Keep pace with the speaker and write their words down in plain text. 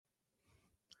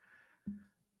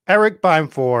Eric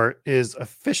Beimfohr is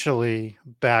officially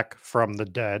back from the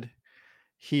dead.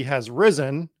 He has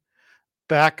risen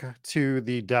back to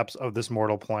the depths of this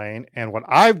mortal plane. And what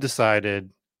I've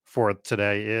decided for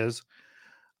today is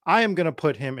I am going to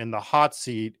put him in the hot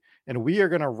seat and we are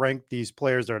going to rank these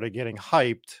players that are getting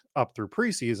hyped up through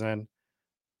preseason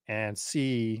and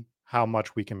see how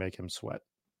much we can make him sweat.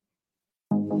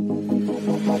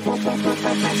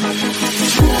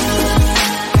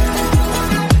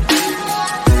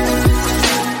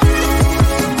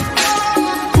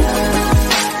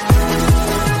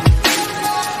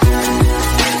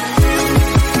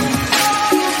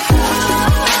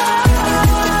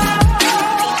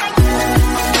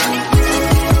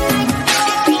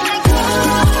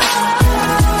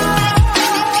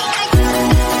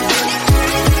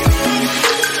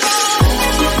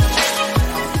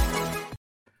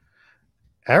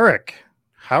 Eric,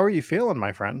 how are you feeling,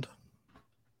 my friend?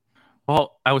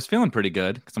 Well, I was feeling pretty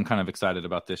good because I'm kind of excited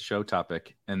about this show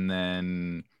topic. And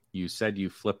then you said you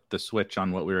flipped the switch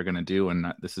on what we were going to do,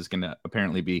 and this is going to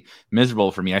apparently be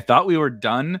miserable for me. I thought we were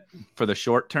done for the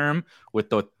short term with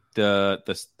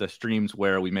the streams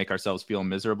where we make ourselves feel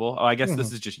miserable. Oh, I guess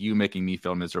this is just you making me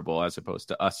feel miserable as opposed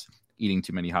to us eating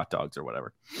too many hot dogs or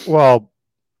whatever. Well,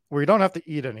 we don't have to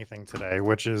eat anything today,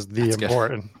 which is the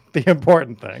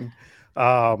important thing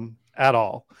at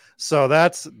all. So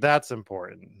that's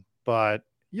important, but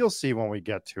you'll see when we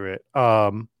get to it.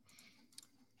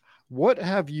 What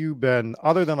have you been,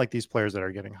 other than like these players that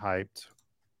are getting hyped,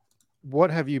 what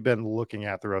have you been looking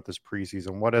at throughout this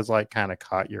preseason? What has like kind of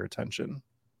caught your attention?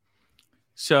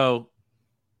 So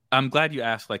I'm glad you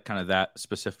asked like kind of that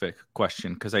specific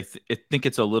question, because I think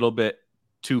it's a little bit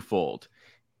twofold.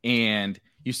 And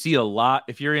you see a lot,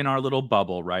 if you're in our little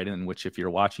bubble, right, in which if you're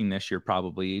watching this, you're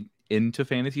probably into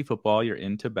fantasy football, you're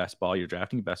into best ball, you're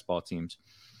drafting best ball teams,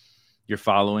 you're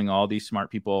following all these smart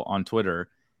people on Twitter.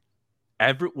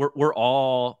 We're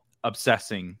all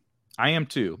obsessing. I am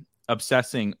too,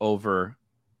 obsessing over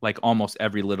like almost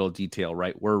every little detail,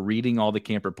 right? We're reading all the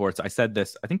camp reports. I said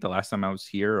this, I think the last time I was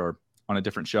here or on a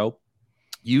different show,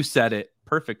 you said it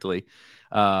perfectly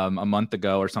a month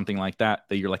ago or something like that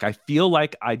you're like, I feel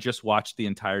like I just watched the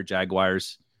entire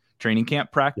Jaguars training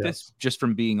camp practice just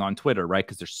from being on Twitter, right?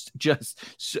 Because there's just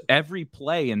every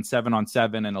play in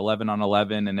 7-on-7 and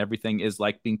 11-on-11 and everything is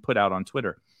like being put out on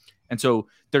Twitter. And so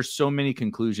there's so many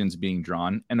conclusions being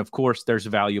drawn. And of course, there's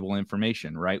valuable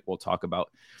information, right? We'll talk about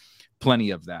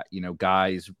plenty of that,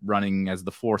 guys running as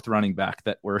the fourth running back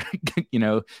that were,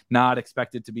 not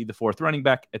expected to be the fourth running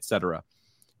back, etc.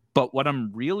 But what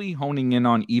I'm really honing in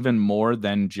on even more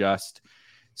than just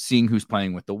seeing who's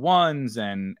playing with the ones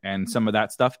and some of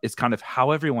that stuff is kind of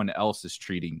how everyone else is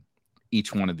treating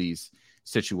each one of these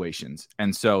situations.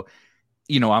 And so,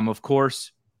 I'm of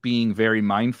course being very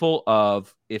mindful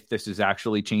of if this is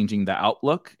actually changing the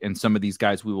outlook, and some of these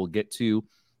guys we will get to,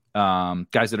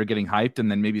 guys that are getting hyped, and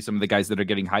then maybe some of the guys that are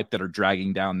getting hyped that are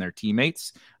dragging down their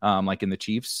teammates, like in the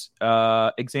Chiefs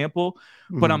example.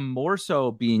 But I'm more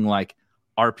so being like,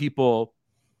 are people,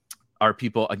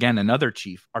 again, another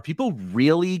Chief, are people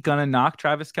really gonna knock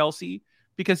Travis Kelce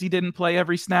because he didn't play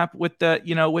every snap with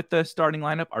the starting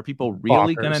lineup? Are people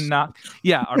really gonna knock?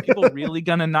 Yeah, are people really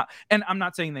gonna knock? And I'm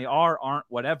not saying they aren't,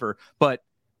 whatever, but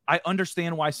I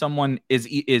understand why someone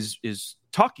is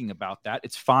talking about that.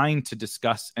 It's fine to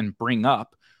discuss and bring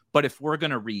up, but if we're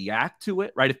going to react to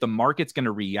it, right? If the market's going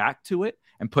to react to it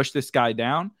and push this guy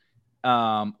down,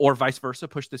 or vice versa,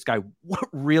 push this guy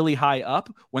really high up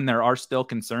when there are still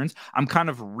concerns, I'm kind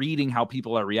of reading how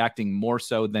people are reacting more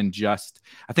so than just,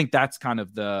 I think that's kind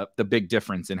of the big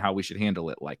difference in how we should handle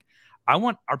it. Like,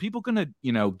 are people going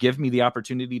to, give me the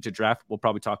opportunity to draft? We'll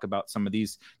probably talk about some of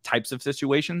these types of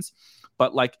situations,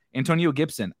 but like Antonio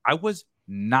Gibson, I was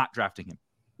not drafting him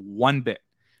one bit,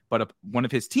 but one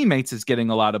of his teammates is getting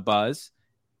a lot of buzz.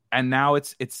 And now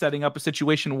it's setting up a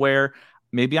situation where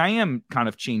maybe I am kind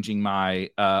of changing my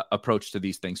approach to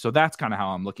these things. So that's kind of how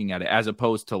I'm looking at it, as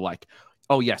opposed to like,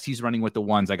 oh yes, he's running with the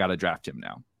ones, I got to draft him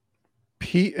now.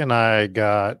 Pete and I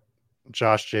got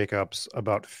Josh Jacobs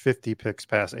about 50 picks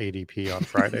past ADP on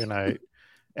Friday night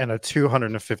and a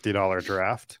 $250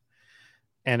 draft.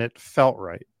 And it felt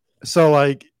right. So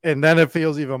like, and then it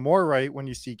feels even more right when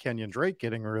you see Kenyon Drake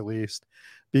getting released,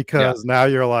 because now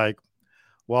you're like,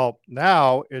 well,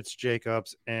 now it's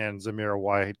Jacobs and Zamir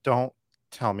White. Don't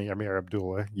tell me Amir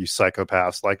Abdullah, you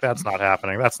psychopaths. Like, that's not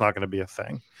happening. That's not going to be a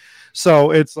thing.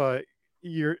 So it's like,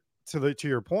 you're to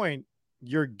your point,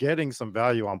 you're getting some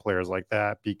value on players like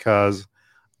that because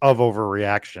of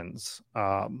overreactions.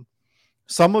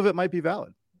 Some of it might be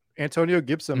valid. Antonio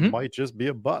Gibson might just be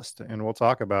a bust, and we'll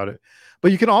talk about it.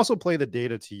 But you can also play the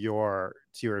data to your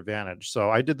advantage. So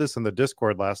I did this in the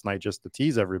Discord last night just to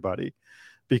tease everybody,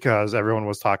 because everyone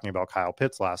was talking about Kyle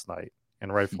Pitts last night,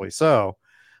 and rightfully so.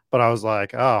 But I was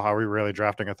like, oh, are we really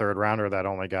drafting a third rounder that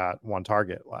only got one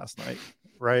target last night?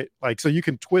 Right? Like, so you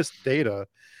can twist data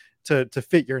to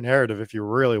fit your narrative if you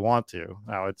really want to.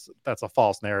 Now that's a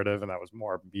false narrative, and that was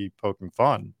more me poking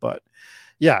fun. But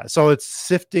yeah, so it's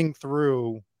sifting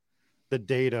through the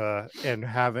data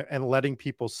and letting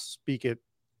people speak it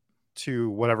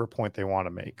to whatever point they want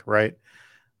to make. Right.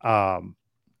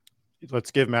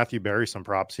 Let's give Matthew Berry some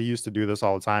props. He used to do this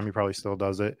all the time. He probably still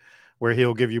does it, where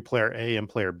he'll give you player A and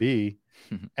player B,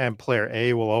 and player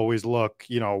A will always look,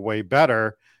 way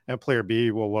better, and player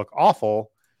B will look awful.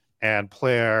 And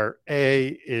player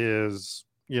A is,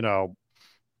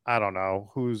 I don't know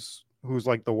who's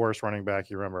like the worst running back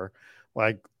you remember,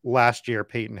 like last year,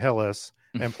 Peyton Hillis,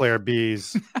 and player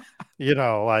B's,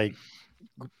 like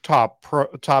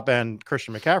top end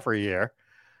Christian McCaffrey year.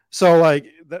 So like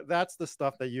that's the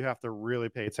stuff that you have to really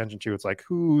pay attention to. It's like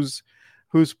who's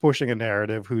pushing a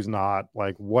narrative, who's not,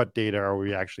 like what data are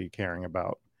we actually caring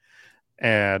about?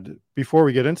 And before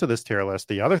we get into this tier list,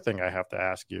 the other thing I have to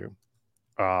ask you,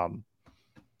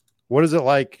 what is it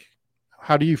like?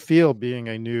 How do you feel being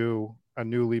a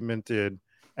newly minted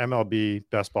MLB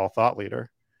best ball thought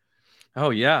leader? Oh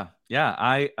yeah.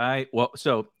 Well,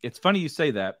 so it's funny you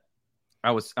say that.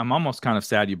 I'm almost kind of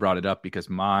sad you brought it up, because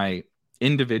my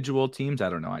individual teams, I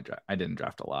don't know, I didn't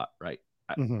draft a lot, right?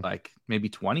 Like maybe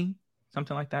 20,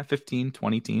 something like that, 15,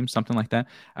 20 teams, something like that.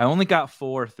 I only got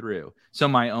 4 through. So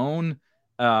my own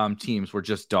teams were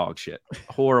just dog shit,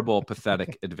 horrible,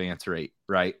 pathetic advance rate,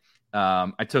 right?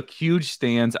 I took huge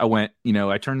stands. I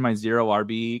turned my 0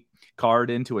 RB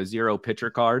card into a 0 pitcher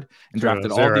card and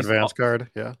drafted all these advanced card.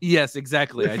 Yeah. Yes,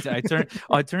 exactly.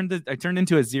 I turned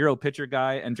into a 0 pitcher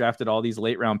guy and drafted all these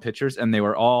late round pitchers, and they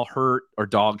were all hurt or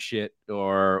dog shit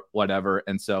or whatever.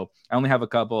 And so I only have a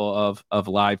couple of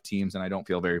live teams, and I don't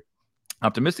feel very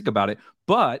optimistic about it.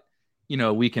 But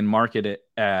we can market it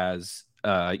as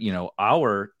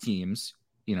our teams,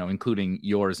 including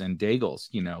yours and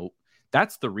Daigle's.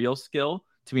 That's the real skill,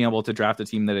 to be able to draft a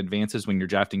team that advances when you're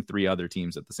drafting 3 other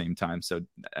teams at the same time. So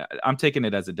I'm taking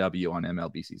it as a W on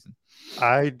MLB season.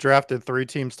 I drafted 3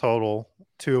 teams total.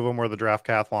 2 of them were the draft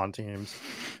Cathlon teams,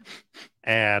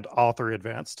 and all 3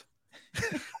 advanced.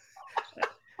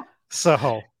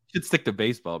 So should stick to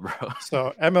baseball, bro.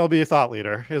 So MLB thought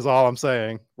leader is all I'm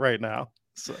saying right now.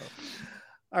 So,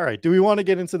 all right. Do we want to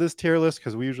get into this tier list?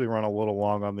 Because we usually run a little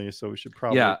long on these, so we should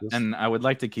probably. Yeah, and I would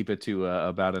like to keep it to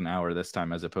about an hour this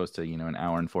time, as opposed to an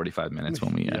hour and 45 minutes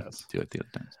when we do it the other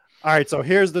times. All right. So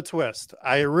here's the twist.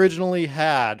 I originally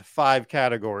had 5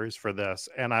 categories for this,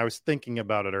 and I was thinking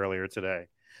about it earlier today.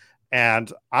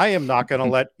 And I am not going to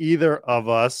let either of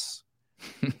us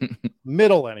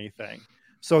middle anything.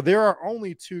 So there are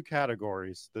only 2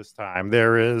 categories this time.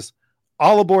 There is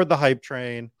all aboard the hype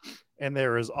train, and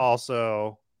there is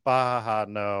also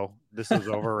no, this is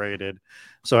overrated.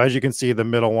 So as you can see, the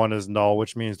middle one is null,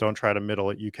 which means don't try to middle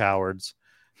it, you cowards.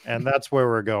 And that's where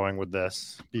we're going with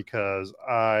this, because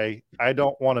I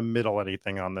don't want to middle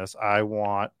anything on this. I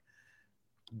want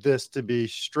this to be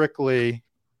strictly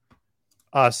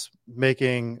us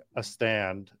making a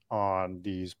stand on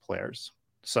these players.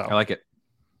 So I like it.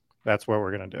 That's what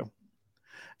we're gonna do.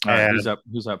 All right,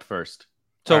 who's up first?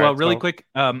 So really quick,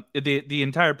 the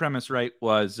entire premise, right,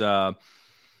 was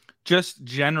just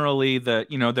generally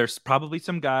there's probably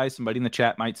some guys, somebody in the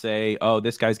chat might say, oh,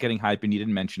 this guy's getting hype and you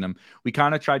didn't mention him. We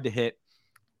kind of tried to hit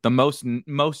the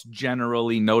most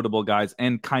generally notable guys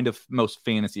and kind of most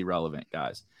fantasy relevant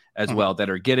guys as well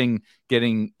that are getting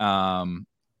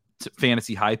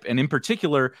fantasy hype. And in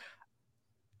particular,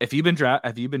 if you've been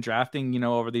drafting,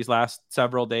 over these last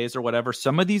several days or whatever,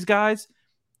 some of these guys,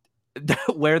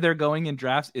 where they're going in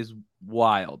drafts is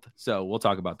wild. So we'll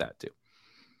talk about that too.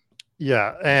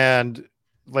 Yeah. And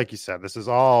like you said, this is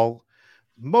all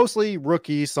mostly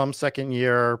rookies, some second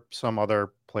year, some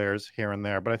other players here and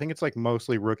there, but I think it's like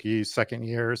mostly rookies, second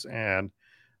years, and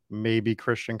maybe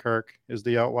Christian Kirk is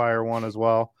the outlier one as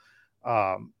well.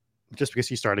 Just because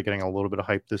he started getting a little bit of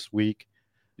hype this week,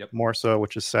 more so,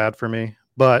 which is sad for me.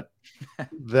 But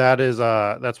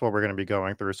that's what we're going to be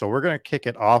going through. So we're going to kick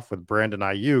it off with Brandon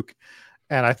Ayuk.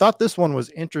 And I thought this one was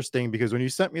interesting because when you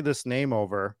sent me this name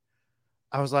over,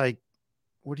 I was like,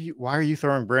 why are you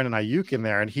throwing Brandon Ayuk in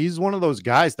there? And he's one of those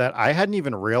guys that I hadn't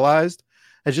even realized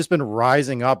has just been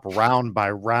rising up round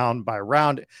by round by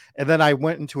round. And then I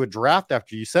went into a draft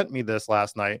after you sent me this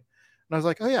last night. And I was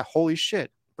like, oh yeah, holy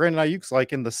shit. Brandon Ayuk's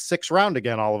like in the 6th round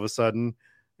again all of a sudden.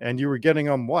 and you were getting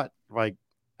him what, like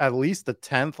at least the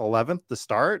 10th, 11th to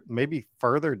start, maybe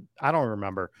further. I don't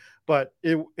remember, but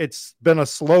it's been a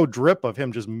slow drip of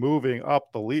him just moving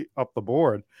up up the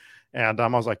board. And I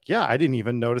was like, yeah, I didn't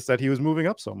even notice that he was moving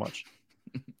up so much.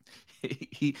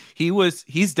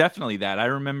 He's definitely that. I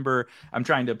remember, I'm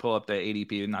trying to pull up the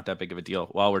ADP, not that big of a deal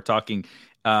while we're talking.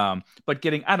 But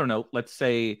getting, I don't know, let's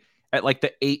say at like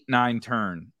the 8-9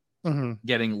 turn,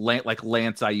 getting like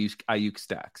Lance Ayuk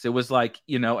stacks. It was like,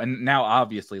 and now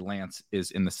obviously Lance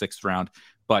is in the 6th round,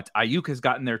 but Ayuk has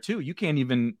gotten there too. You can't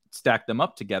even stack them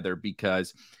up together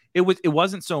because it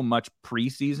wasn't so much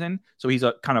preseason. So he's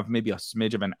a kind of maybe a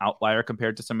smidge of an outlier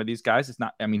compared to some of these guys. It's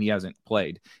not, I mean, he hasn't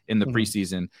played in the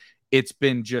preseason. It's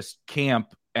been just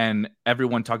camp and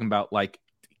everyone talking about like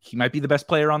he might be the best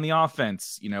player on the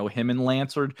offense. Him and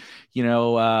Lance are,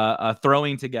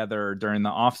 throwing together during the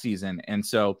offseason. And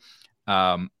so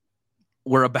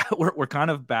we're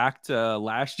kind of back to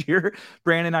last year,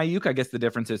 Brandon Ayuk. I guess the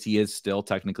difference is he is still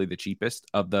technically the cheapest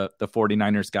of the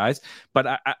 49ers guys.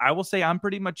 But I will say I'm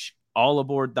pretty much all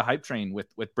aboard the hype train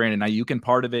with Brandon Ayuk. And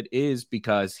part of it is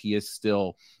because he is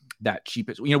still that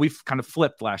cheapest. We've kind of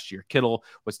flipped last year. Kittle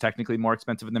was technically more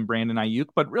expensive than Brandon Ayuk,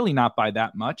 but really not by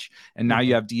that much. And now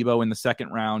you have Debo in the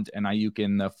 2nd round and Ayuk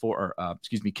in the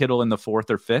Kittle in the 4th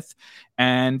or 5th.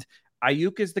 And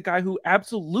Ayuk is the guy who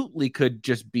absolutely could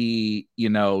just be,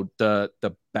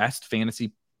 the best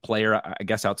fantasy player, I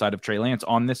guess, outside of Trey Lance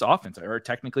on this offense. Or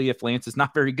technically, if Lance is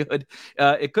not very good,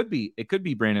 it could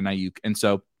be Brandon Ayuk. And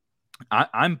so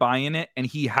I'm buying it. And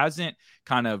he hasn't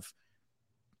kind of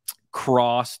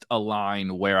crossed a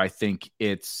line where I think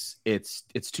it's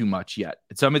too much yet.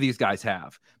 Some of these guys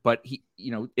have, but he,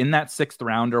 in that 6th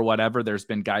round or whatever, there's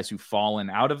been guys who've fallen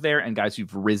out of there and guys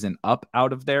who've risen up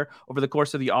out of there over the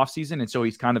course of the offseason. And so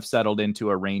he's kind of settled into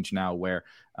a range now where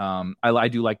I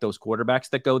do like those quarterbacks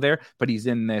that go there, but he's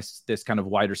in this kind of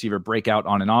wide receiver breakout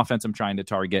on an offense I'm trying to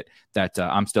target that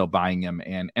I'm still buying him.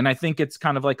 And I think it's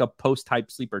kind of like a post-hype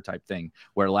sleeper type thing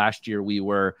where last year we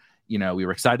were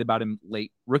excited about him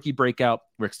late rookie breakout.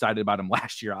 We're excited about him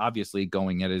last year, obviously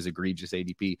going at his egregious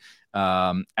ADP.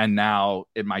 And now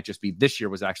it might just be this year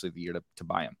was actually the year to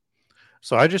buy him.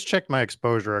 So I just checked my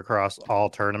exposure across all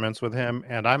tournaments with him,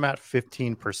 and I'm at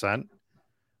 15%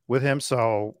 with him.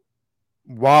 So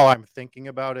while I'm thinking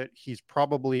about it, he's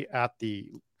probably at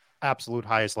the absolute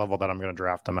highest level that I'm going to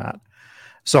draft him at.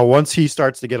 So once he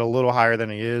starts to get a little higher than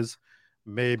he is,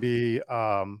 maybe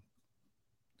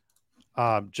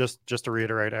just to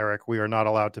reiterate, Eric, we are not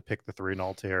allowed to pick the 3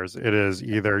 null tiers. It is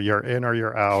either you're in or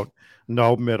you're out.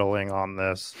 No middling on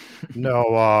this.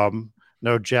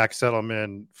 No Jack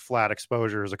Settleman flat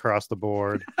exposures across the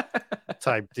board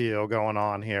type deal going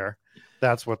on here.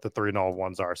 That's what the 3 null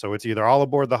ones are. So it's either all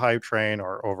aboard the hype train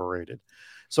or overrated.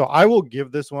 So I will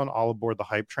give this one all aboard the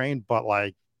hype train, but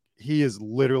like he is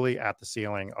literally at the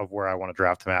ceiling of where I want to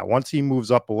draft him at. Once he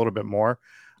moves up a little bit more,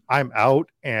 I'm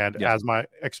out, and as my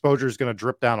exposure is going to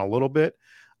drip down a little bit,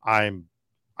 I'm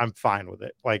fine with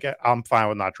it. Like I'm fine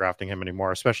with not drafting him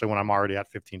anymore, especially when I'm already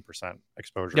at 15%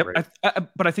 exposure rate.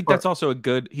 But I think that's also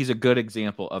he's a good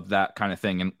example of that kind of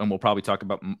thing. And we'll probably talk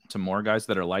about to more guys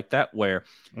that are like that, where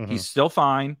he's still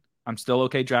fine. I'm still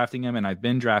okay drafting him, and I've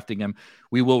been drafting him.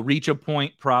 We will reach a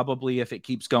point probably if it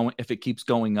keeps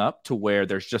going up to where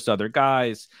there's just other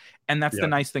guys. And that's the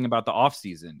nice thing about the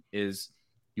offseason is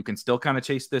you can still kind of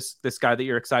chase this guy that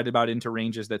you're excited about into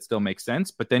ranges that still make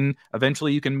sense, but then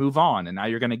eventually you can move on, and now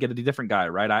you're going to get a different guy,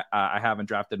 right? I haven't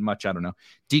drafted much, I don't know,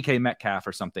 DK Metcalf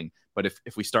or something, but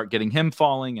if we start getting him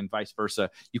falling and vice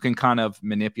versa, you can kind of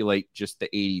manipulate just the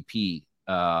ADP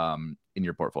in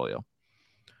your portfolio.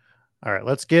 All right,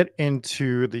 let's get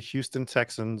into the Houston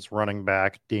Texans running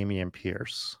back Dameon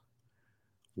Pierce.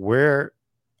 Where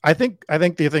I think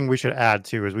the thing we should add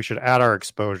too is we should add our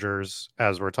exposures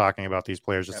as we're talking about these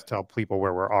players, just to tell people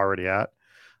where we're already at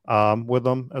with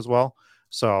them as well.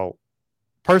 So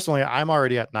personally, I'm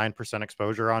already at 9%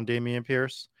 exposure on Dameon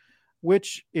Pierce,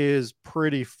 which is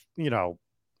pretty,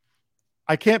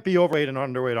 I can't be overweight and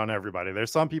underweight on everybody.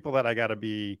 There's some people that I got to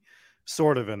be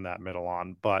sort of in that middle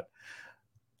on, but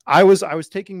I was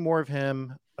taking more of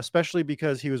him, especially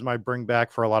because he was my bring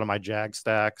back for a lot of my Jag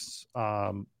stacks.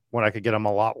 When I could get him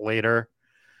a lot later.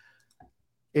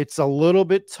 It's a little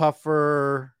bit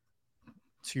tougher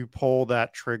to pull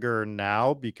that trigger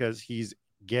now because he's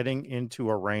getting into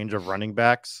a range of running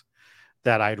backs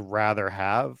that I'd rather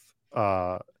have.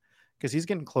 Because he's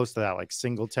getting close to that, like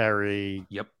Singletary,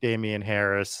 Damian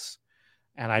Harris,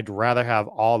 and I'd rather have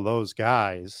all those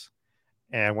guys.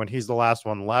 And when he's the last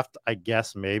one left, I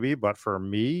guess maybe, but for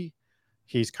me,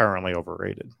 he's currently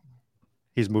overrated.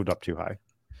 He's moved up too high.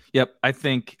 Yep, I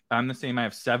think I'm the same. I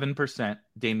have 7%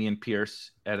 Damian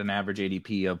Pierce at an average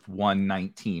ADP of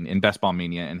 119 in Best Ball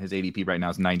Mania, and his ADP right now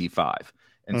is 95.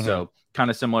 And Mm-hmm. so, kind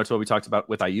of similar to what we talked about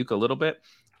with Ayuk a little bit.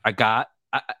 I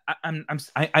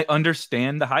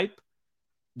understand the hype.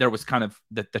 There was kind of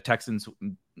the Texans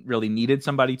really needed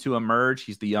somebody to emerge.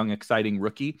 He's the young, exciting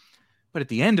rookie, but at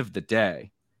the end of the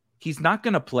day, he's not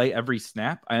going to play every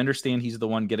snap. I understand he's the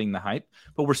one getting the hype,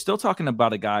 but we're still talking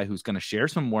about a guy who's going to share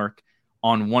some work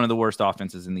on one of the worst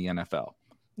offenses in the NFL.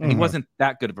 And he Mm-hmm. wasn't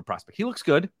that good of a prospect. He looks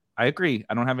good. I agree.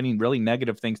 I don't have any really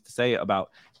negative things to say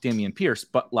about Damian Pierce,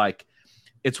 but like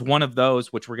it's one of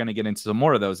those, which we're going to get into some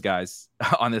more of those guys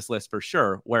on this list for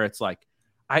sure, where it's like,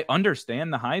 I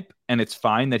understand the hype and it's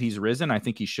fine that he's risen. I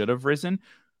think he should have risen,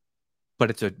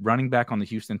 but it's a running back on the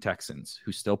Houston Texans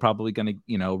who's still probably going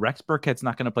to, Rex Burkhead's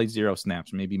not going to play 0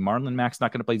 snaps. Maybe Marlon Mack's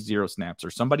not going to play 0 snaps, or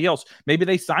somebody else. Maybe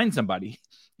they sign somebody,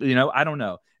 I don't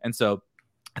know. And so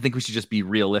I think we should just be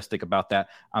realistic about that.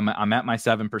 I'm at my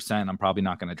 7%. I'm probably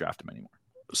not going to draft him anymore.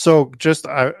 So just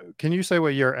can you say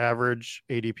what your average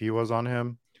ADP was on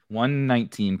him?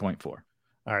 119.4. All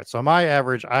right. So my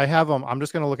average, I have him. I'm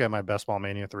just going to look at my Best Ball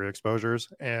Mania 3 exposures,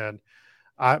 and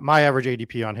my average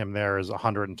ADP on him there is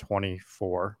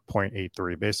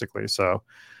 124.83, basically. So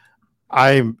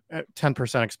I'm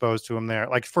 10% exposed to him there.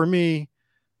 Like for me,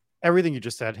 everything you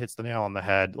just said hits the nail on the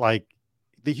head. Like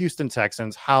the Houston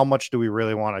Texans, how much do we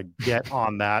really want to get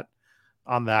on that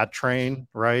train,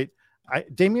 right?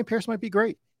 Damian Pierce might be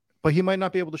great, but he might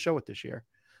not be able to show it this year.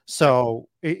 So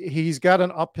he's got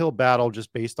an uphill battle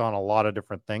just based on a lot of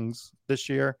different things this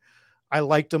year. I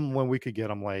liked him when we could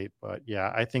get him late, but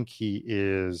yeah, I think he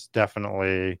is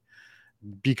definitely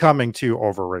becoming too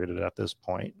overrated at this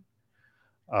point.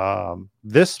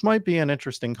 This might be an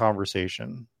interesting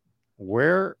conversation.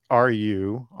 Where are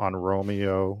you on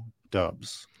Romeo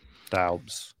Doubs?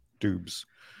 Doubs.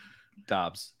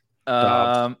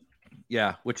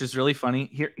 Yeah, which is really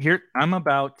funny. Here I'm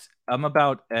about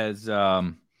as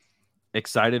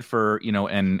excited for,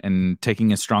 and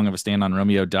taking as strong of a stand on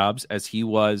Romeo Doubs as he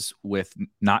was with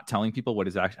not telling people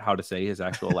how to say his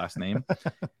actual last name.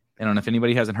 I don't know if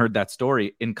anybody hasn't heard that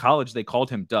story. In college, they called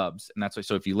him Dubs, and that's why.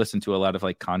 So if you listen to a lot of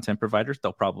like content providers,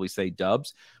 they'll probably say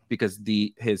Dubs because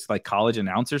his like college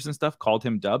announcers and stuff called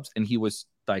him Dubs, and he was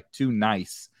like too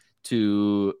nice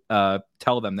to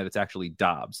tell them that it's actually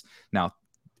Dobbs. Now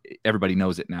everybody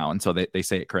knows it now, and so they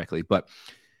say it correctly. But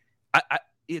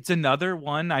it's another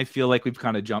one. I feel like we've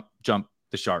kind of jumped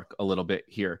the shark a little bit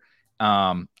here.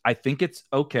 I think it's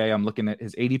okay. I'm looking at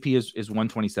his ADP is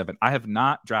 127. I have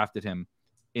not drafted him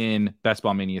in Best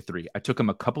Ball Mania 3. I took him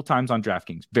a couple times on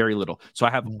DraftKings, very little. So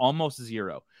I have almost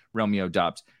 0 Romeo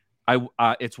Doubs.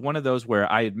 It's one of those where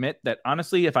I admit that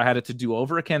honestly, if I had it to do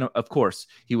over again, of course,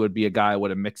 he would be a guy I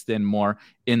would have mixed in more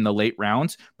in the late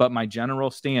rounds. But my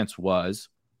general stance was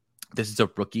this is a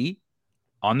rookie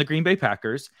on the Green Bay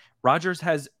Packers. Rodgers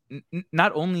has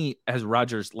not only has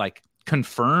Rodgers like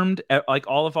confirmed like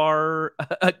all of our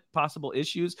possible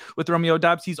issues with Romeo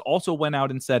Doubs, he's also went out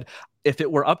and said, if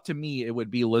it were up to me, it would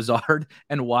be Lazard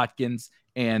and Watkins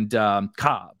and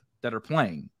Cobb that are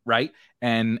playing, right?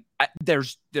 And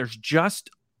there's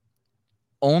just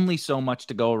only so much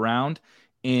to go around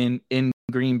in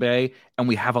Green Bay, and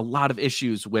we have a lot of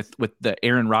issues with the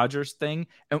Aaron Rodgers thing,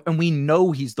 and we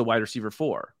know he's the wide receiver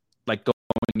 4, like going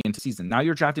into season. Now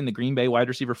you're drafting the Green Bay wide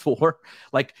receiver 4.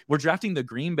 Like we're drafting the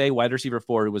Green Bay wide receiver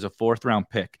 4, who was a 4th round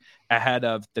pick ahead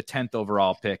of the 10th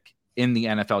overall pick in the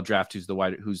NFL draft, who's the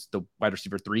wide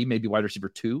receiver 3, maybe wide receiver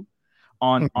 2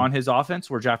 on his offense.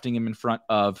 We're drafting him in front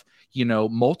of,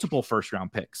 multiple 1st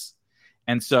round picks.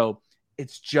 And so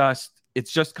it's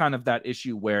just kind of that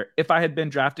issue where if I had been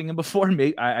drafting him before,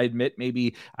 I admit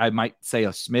maybe I might say a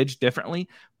smidge differently,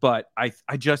 but I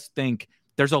just think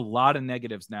there's a lot of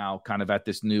negatives now kind of at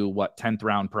this new 10th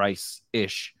round price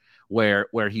ish where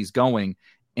he's going,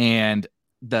 and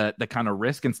the kind of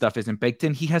risk and stuff isn't baked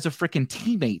in. He has a freaking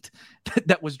teammate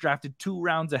that was drafted 2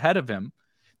 rounds ahead of him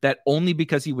that only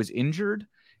because he was injured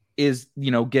is,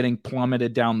 getting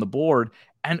plummeted down the board.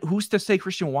 And who's to say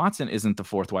Christian Watson isn't the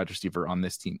 4th wide receiver on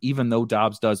this team, even though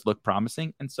Dobbs does look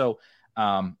promising. And so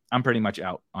I'm pretty much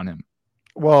out on him.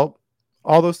 Well,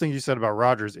 all those things you said about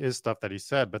Rodgers is stuff that he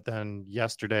said, but then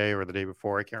yesterday or the day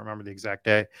before, I can't remember the exact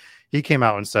day, he came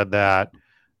out and said that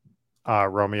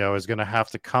Romeo is going to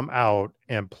have to come out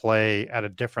and play at a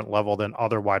different level than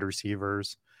other wide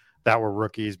receivers that were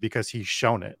rookies because he's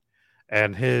shown it.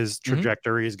 And his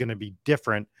trajectory is going to be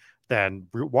different than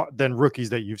rookies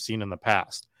that you've seen in the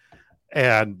past.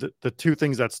 And the 2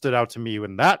 things that stood out to me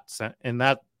in that,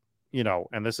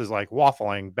 and this is like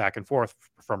waffling back and forth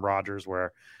from Rodgers,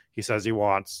 where He says he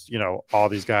wants, all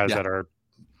these guys Yeah. that are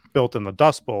built in the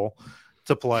Dust Bowl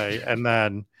to play. And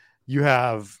then you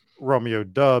have Romeo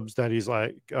Dubs that he's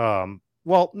like,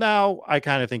 well, now I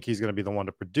kind of think he's going to be the one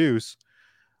to produce.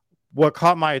 What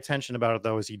caught my attention about it,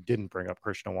 though, is he didn't bring up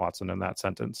Christian Watson in that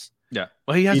sentence. Yeah.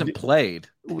 Well, he hasn't played.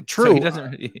 True. So he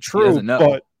doesn't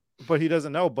know. But he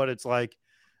doesn't know. But it's like,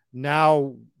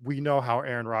 now we know how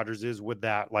Aaron Rodgers is with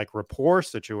that like rapport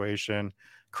situation.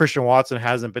 Christian Watson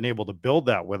hasn't been able to build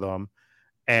that with him.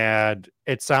 And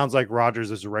it sounds like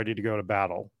Rodgers is ready to go to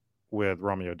battle with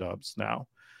Romeo Dubs now.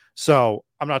 So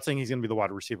I'm not saying he's going to be the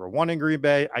wide receiver one in Green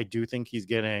Bay. I do think he's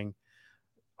getting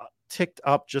ticked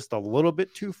up just a little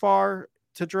bit too far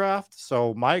to draft.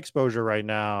 So my exposure right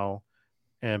now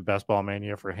in Best Ball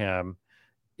Mania for him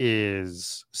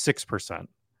is 6%.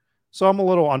 So I'm a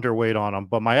little underweight on him,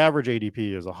 but my average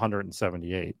ADP is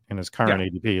 178 and his current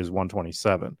ADP is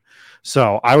 127.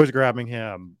 So I was grabbing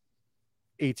him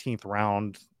 18th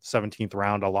round, 17th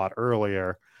round a lot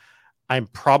earlier. I'm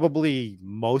probably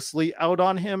mostly out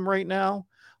on him right now,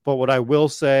 but what I will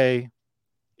say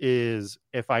is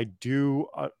if I do,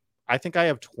 I think I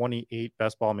have 28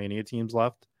 Best Ball Mania teams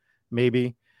left,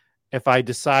 maybe. If I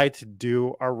decide to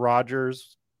do a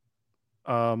Rodgers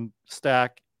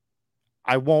stack,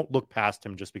 I won't look past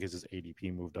him just because his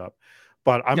ADP moved up.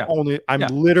 But I'm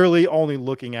literally only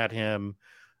looking at him.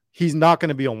 He's not going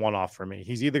to be a one-off for me.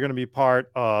 He's either going to be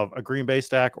part of a Green Bay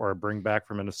stack or a bring back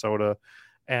from Minnesota.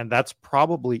 And that's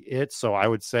probably it. So I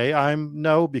would say I'm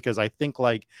no, because I think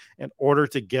like in order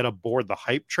to get aboard the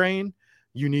hype train,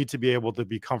 you need to be able to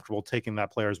be comfortable taking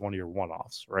that player as one of your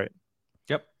one-offs, right?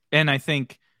 Yep. And I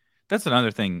think that's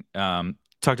another thing.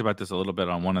 Talked about this a little bit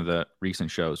on one of the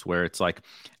recent shows where it's like,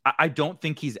 I don't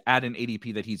think he's at an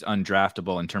ADP that he's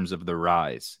undraftable in terms of the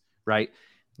rise, right?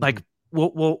 Mm-hmm. Like,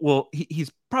 well,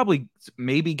 he's probably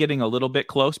maybe getting a little bit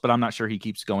close, but I'm not sure he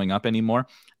keeps going up anymore.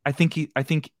 I think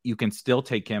you can still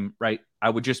take him, right? I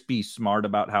would just be smart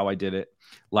about how I did it,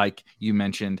 like you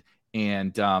mentioned.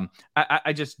 And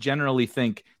I just generally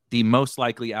think the most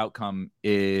likely outcome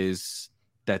is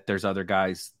that there's other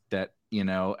guys that,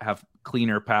 have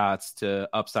cleaner paths to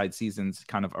upside seasons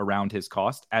kind of around his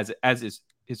cost as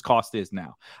his cost is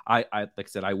now. I like I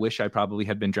said, I wish I probably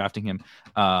had been drafting him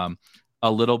a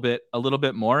little bit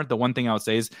more. The one thing I would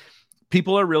say is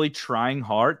people are really trying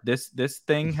hard. This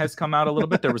thing has come out a little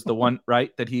bit. There was the one,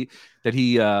 right, that he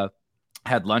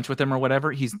had lunch with him or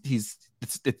whatever.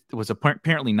 It was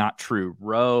apparently not true.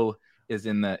 Roe is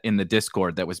in the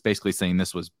Discord that was basically saying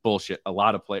this was bullshit. A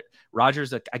lot of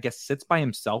Rodgers, I guess, sits by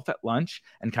himself at lunch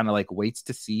and kind of like waits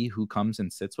to see who comes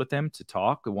and sits with him to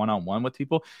talk one-on-one with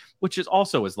people, which is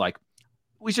also is like,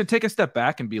 we should take a step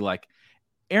back and be like,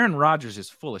 Aaron Rodgers is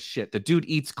full of shit. The dude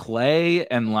eats clay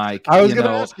and like. I was going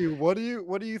to ask you, what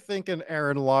do you think an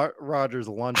Aaron Rodgers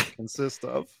lunch consists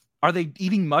of? Are they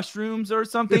eating mushrooms or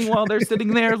something while they're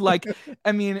sitting there? Like,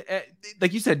 I mean,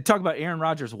 like you said, talk about Aaron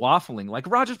Rodgers waffling. Like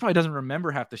Rodgers probably doesn't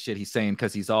remember half the shit he's saying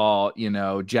because he's all,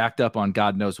 jacked up on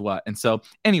God knows what. And so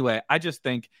anyway, I just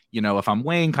think, if I'm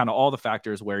weighing kind of all the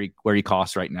factors where he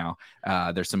costs right now,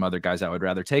 there's some other guys I would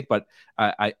rather take, but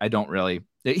I don't really.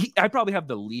 I probably have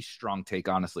the least strong take,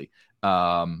 honestly,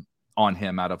 on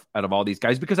him out of all these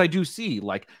guys, because I do see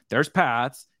like there's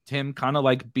paths. Him kind of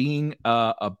like being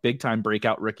a big time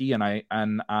breakout rookie, and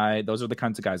I those are the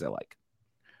kinds of guys I like.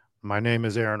 My name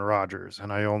is Aaron Rodgers,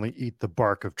 and I only eat the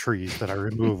bark of trees that I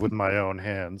remove with my own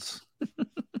hands.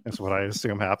 That's what I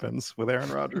assume happens with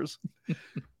Aaron Rodgers.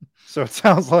 So it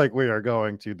sounds like we are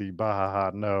going to the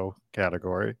Bahaha no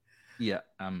category. Yeah,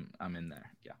 I'm in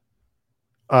there.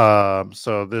 Yeah.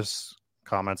 So this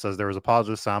comment says there was a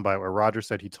positive soundbite where Rodgers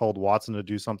said he told Watson to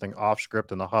do something off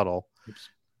script in the huddle. Oops.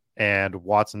 And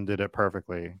Watson did it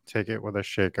perfectly. Take it with a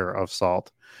shaker of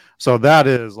salt. So that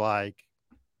is like,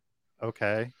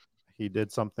 okay, he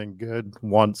did something good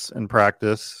once in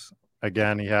practice.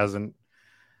 Again, he hasn't,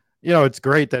 it's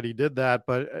great that he did that,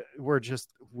 but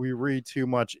we read too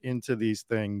much into these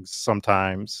things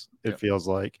sometimes. It feels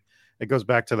like it goes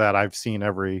back to that. I've seen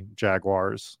every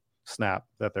Jaguars snap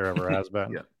that there ever has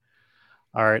been. Yeah.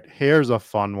 All right, here's a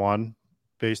fun one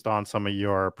based on some of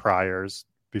your priors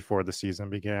before the season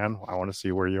began. I want to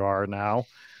see where you are now.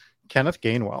 Kenneth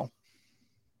Gainwell.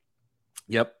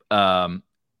 Yep.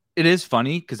 It is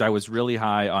funny because I was really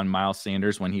high on Miles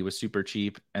Sanders when he was super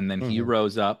cheap, and then he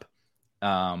rose up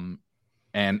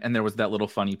And there was that little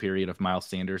funny period of Miles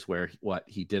Sanders where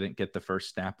he didn't get the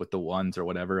first snap with the ones or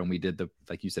whatever. And we did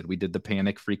like you said, we did the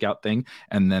panic freak out thing.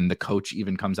 And then the coach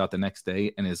even comes out the next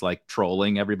day and is like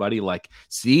trolling everybody. Like,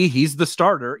 see, he's the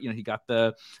starter. He got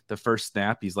the first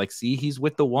snap. He's like, see, he's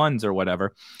with the ones or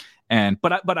whatever.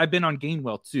 But I've been on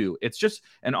Gainwell too. It's just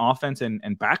an offense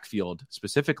and backfield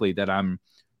specifically that I'm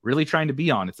really trying to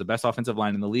be on. It's the best offensive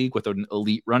line in the league with an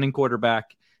elite running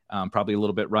quarterback. Probably a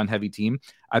little bit run heavy team.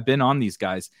 I've been on these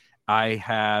guys. I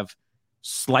have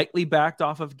slightly backed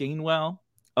off of Gainwell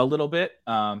a little bit.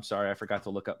 Sorry, I forgot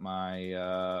to look up my.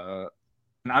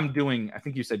 And I'm doing. I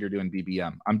think you said you're doing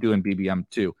BBM. I'm doing BBM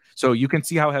too. So you can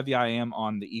see how heavy I am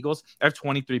on the Eagles. I have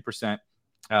 23%.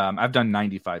 I've done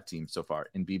 95 teams so far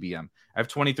in BBM. I have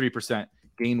 23%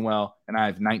 Gainwell, and I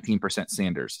have 19%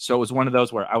 Sanders. So it was one of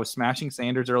those where I was smashing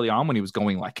Sanders early on when he was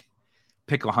going like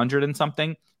pick 100 and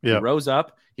something. Yep.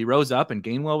 He rose up and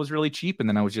Gainwell was really cheap. And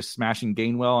then I was just smashing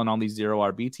Gainwell on all these 0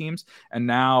 RB teams. And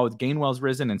now Gainwell's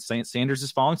risen and Sanders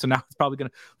is falling. So now it's probably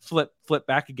going to flip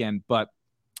back again. But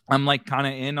I'm like kind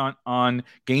of in on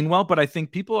Gainwell, but I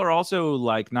think people are also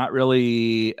like not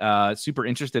really super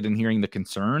interested in hearing the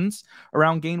concerns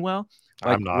around Gainwell.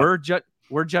 Like I'm not.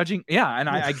 We're judging. Yeah. And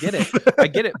I get it. I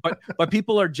get it. But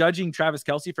people are judging Travis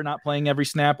Kelce for not playing every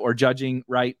snap or judging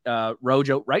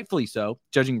Rojo, rightfully so,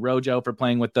 judging Rojo for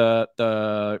playing with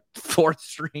the fourth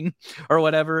string or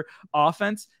whatever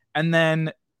offense. And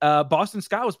then Boston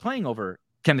Scott was playing over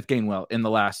Kenneth Gainwell in the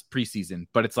last preseason,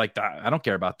 but it's like, I don't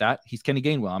care about that. He's Kenny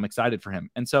Gainwell. I'm excited for him.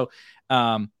 And so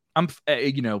here's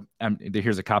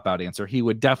a cop-out answer. He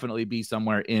would definitely be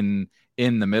somewhere in the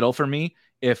middle for me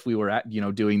if we were at,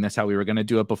 doing this how we were going to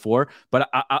do it before. But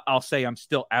I'll say I'm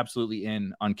still absolutely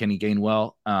in on Kenny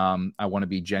Gainwell. I want to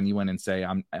be genuine and say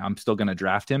I'm still going to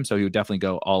draft him. So he would definitely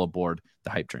go all aboard the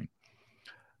hype train.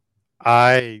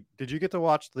 Did you get to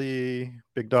watch the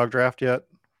big dog draft yet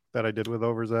that I did with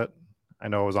Overzet? I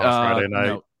know it was on Friday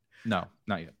night. No,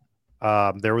 not yet.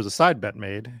 There was a side bet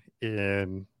made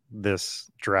in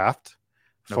this draft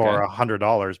for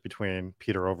 $100 between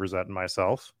Peter Overzet and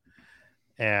myself.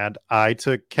 And I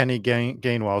took Kenny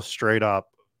Gainwell straight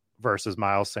up versus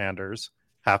Miles Sanders,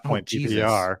 half point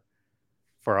PPR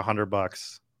for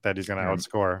 $100 that he's going to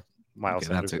outscore Miles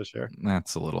Sanders this year.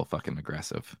 That's a little fucking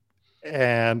aggressive.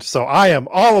 And so I am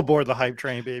all aboard the hype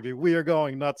train, baby. We are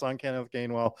going nuts on Kenneth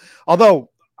Gainwell.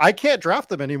 Although I can't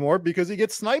draft him anymore because he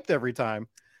gets sniped every time.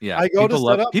 Yeah, I go to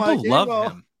set up my people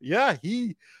love him. Yeah,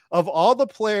 of all the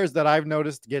players that I've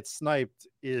noticed get sniped,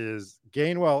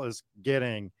 Gainwell is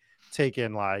getting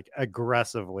taken like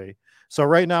aggressively. So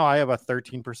right now I have a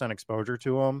 13% exposure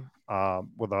to him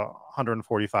with a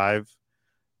 145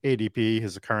 ADP.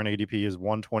 His current ADP is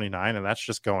 129, and that's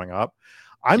just going up.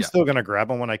 I'm still going to grab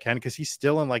him when I can because he's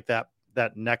still in like that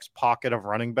next pocket of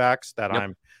running backs that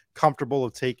I'm comfortable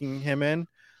of taking him in.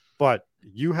 But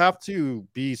you have to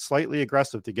be slightly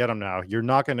aggressive to get him now. You're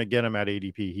not going to get him at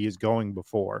ADP. He is going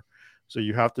before. So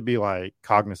you have to be like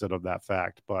cognizant of that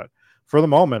fact. But for the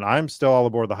moment, I'm still all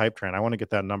aboard the hype train. I want to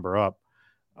get that number up.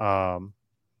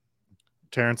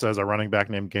 Terrence says a running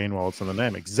back named Gainwell. It's in the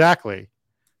name. Exactly.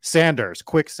 Sanders,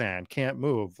 quicksand, can't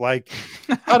move. Like,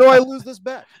 how do I lose this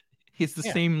bet? He's the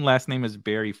same last name as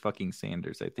Barry fucking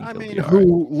Sanders. I think.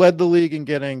 Who led the league in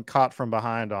getting caught from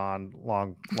behind on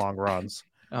long runs.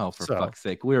 Oh, for fuck's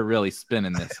sake. We're really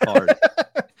spinning this hard.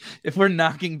 If we're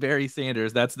knocking Barry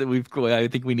Sanders, I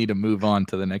think we need to move on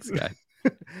to the next guy.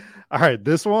 All right.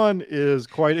 This one is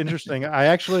quite interesting. I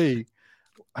actually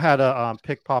had a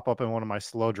pick pop up in one of my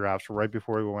slow drafts right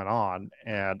before we went on,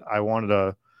 and I wanted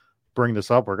to bring this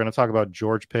up. We're going to talk about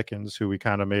George Pickens, who we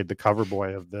kind of made the cover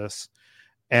boy of this.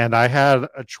 And I had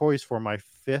a choice for my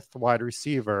fifth wide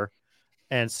receiver,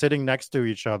 and sitting next to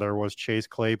each other was Chase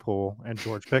Claypool and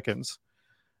George Pickens.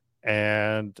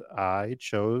 And I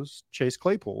chose Chase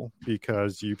Claypool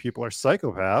because you people are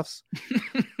psychopaths.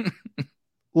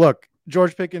 Look,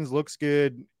 George Pickens looks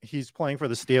good. He's playing for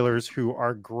the Steelers, who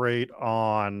are great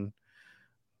on,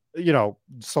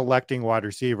 selecting wide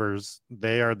receivers.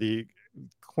 They are the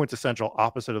quintessential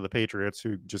opposite of the Patriots,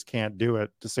 who just can't do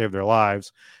it to save their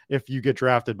lives. If you get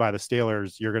drafted by the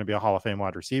Steelers, you're going to be a Hall of Fame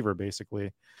wide receiver,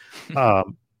 basically.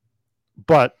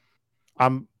 But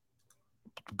I'm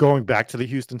going back to the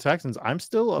Houston Texans. I'm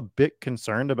still a bit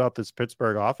concerned about this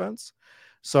Pittsburgh offense.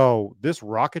 So this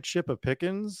rocket ship of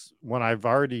Pickens, when I've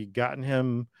already gotten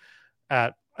him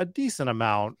at a decent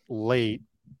amount late,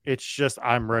 it's just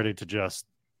I'm ready to just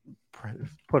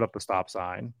put up the stop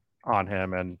sign on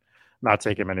him and not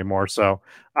take him anymore. So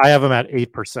I have him at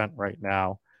 8% right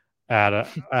now at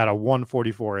a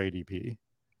 144 ADP.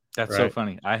 That's so right?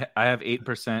 funny. I have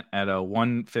 8% at a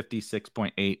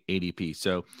 156.8 ADP.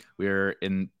 So we're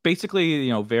in basically,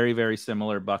 very, very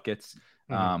similar buckets,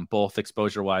 Mhm. both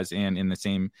exposure wise and in the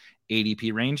same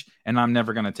ADP range. And I'm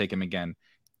never going to take him again.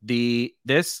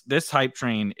 This hype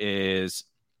train is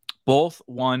both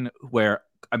one where,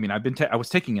 I mean, I was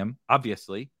taking him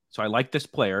obviously. So I like this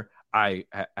player. I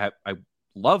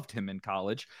loved him in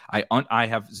college. I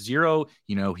have zero,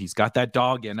 he's got that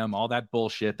dog in him, all that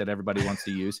bullshit that everybody wants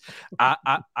to use.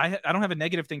 I don't have a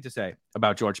negative thing to say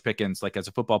about George Pickens. Like, as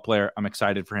a football player, I'm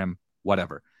excited for him.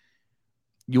 Whatever.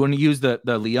 You want to use the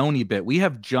Leone bit? We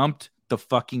have jumped the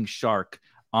fucking shark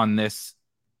on this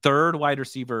third wide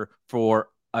receiver for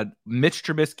a Mitch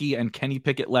Trubisky and Kenny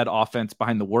Pickett led offense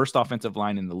behind the worst offensive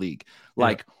line in the league.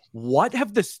 Like, Yeah. what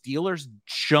have the Steelers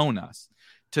shown us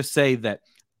to say that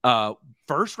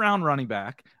first round running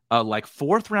back, like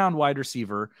fourth round wide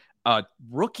receiver,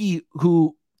 rookie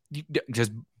who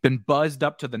just been buzzed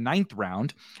up to the 9th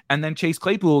round, and then Chase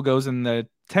Claypool goes in the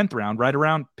 10th round, right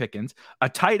around Pickens, a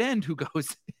tight end who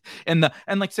goes and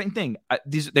like same thing.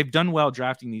 They've done well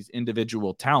drafting these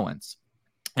individual talents,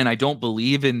 and I don't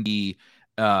believe in the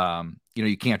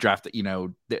you can't draft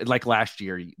it, like last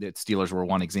year the Steelers were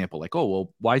one example. Like, oh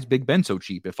well, why is Big Ben so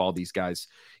cheap if all these guys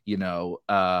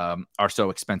are so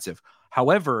expensive?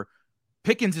 However,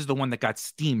 Pickens is the one that got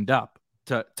steamed up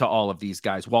to all of these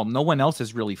guys while no one else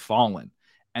has really fallen.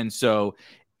 And so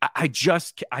I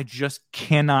just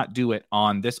cannot do it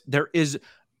on this. There is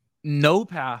no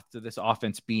path to this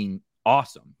offense being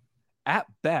awesome. At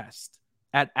best,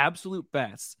 at absolute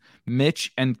best,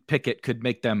 Mitch and Pickett could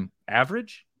make them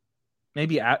average,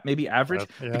 maybe average,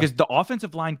 Yeah. because the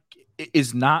offensive line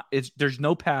is not. There's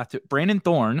no path to. Brandon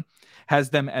Thorne has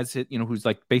them as who's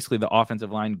like basically the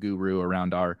offensive line guru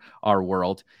around our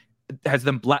world, has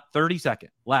them 32nd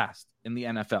last in the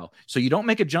NFL. So you don't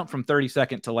make a jump from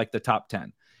 32nd to like the top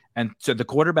 10. And so the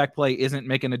quarterback play isn't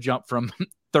making a jump from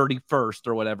 31st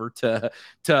or whatever to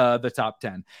the top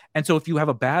 10. And so if you have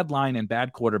a bad line and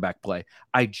bad quarterback play,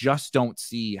 I just don't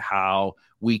see how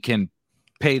we can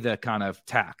pay the kind of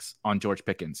tax on George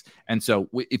Pickens. And so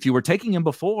if you were taking him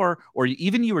before, or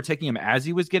even you were taking him as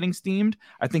he was getting steamed,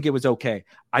 I think it was okay.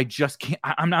 I just can't.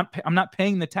 I'm not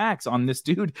paying the tax on this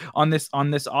dude on this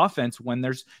offense when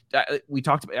there's we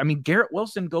talked about. I mean, Garrett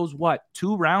Wilson goes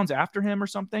 2 rounds after him or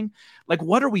something. Like,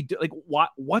 what are we doing? Like,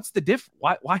 what's the diff?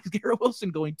 Why is Garrett Wilson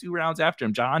going 2 rounds after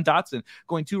him? John Dotson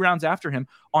going 2 rounds after him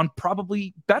on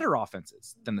probably better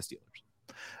offenses than the Steelers.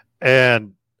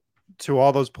 And to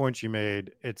all those points you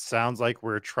made, it sounds like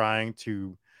we're trying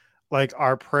to, like,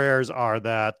 our prayers are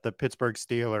that the Pittsburgh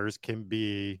Steelers can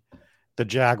be the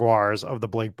Jaguars of the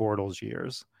Blake Bortles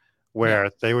years, where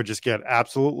they would just get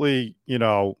absolutely,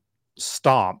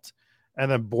 stomped. And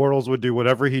then Bortles would do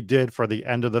whatever he did for the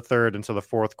end of the third into the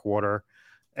fourth quarter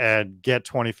and get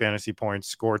 20 fantasy points,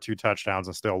 score 2 touchdowns,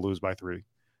 and still lose by three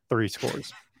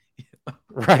scores.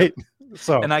 Right.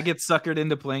 So, and I get suckered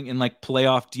into playing in like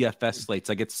playoff DFS slates.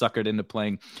 I get suckered into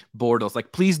playing Bortles.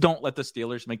 Like, please don't let the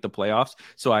Steelers make the playoffs,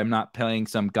 so I'm not playing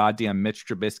some goddamn Mitch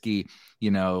Trubisky,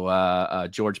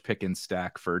 George Pickens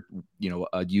stack for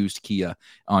a used Kia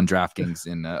on DraftKings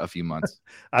in a few months.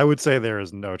 I would say there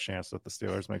is no chance that the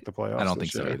Steelers make the playoffs. I don't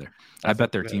think year. so either. I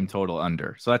bet their team total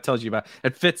under. So that tells you about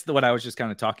it. Fits what I was just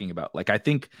kind of talking about. Like, I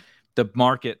think the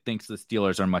market thinks the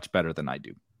Steelers are much better than I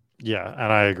do. Yeah,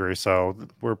 and I agree. So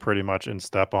we're pretty much in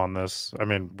step on this. I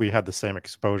mean, we had the same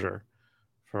exposure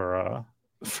for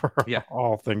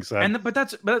all things said. But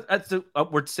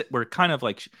we're kind of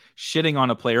like shitting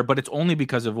on a player, but it's only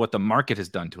because of what the market has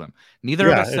done to him. Neither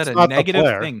of us said a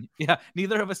negative thing. Yeah,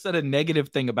 neither of us said a negative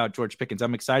thing about George Pickens.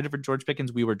 I'm excited for George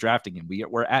Pickens. We were drafting him.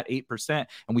 We're at 8%,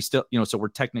 and we still, so we're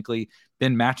technically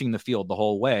been matching the field the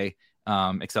whole way,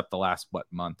 except the last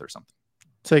month or something.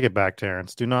 Take it back,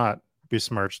 Terrence. Do not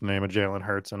besmirch the name of Jalen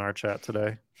Hurts in our chat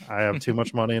today. I have too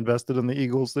much money invested in the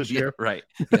Eagles this year. Right.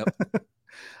 Yep.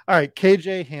 All right,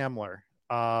 KJ Hamler.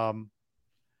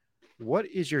 What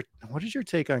is your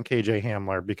take on KJ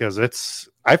Hamler? Because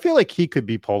I feel like he could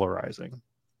be polarizing.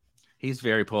 He's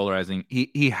very polarizing.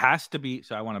 He has to be.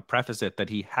 So I want to preface it that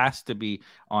he has to be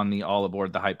on the all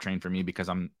aboard the hype train for me, because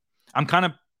I'm kind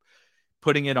of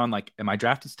putting it on like, am I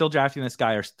still drafting this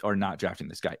guy or not drafting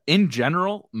this guy? In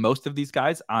general, most of these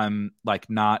guys, I'm like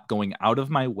not going out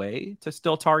of my way to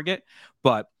still target,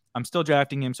 but I'm still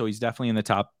drafting him. So he's definitely in the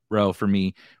top row for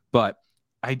me. But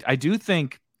I do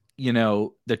think,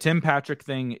 the Tim Patrick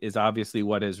thing is obviously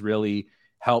what has really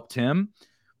helped him,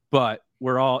 but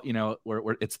we're all,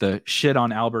 it's the shit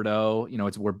on Albert O.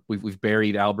 We've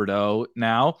buried Albert O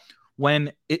now.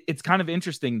 when it's kind of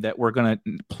interesting that we're going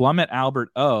to plummet Albert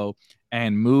O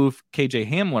and move KJ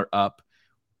Hamler up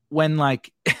when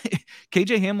like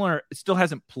KJ Hamler still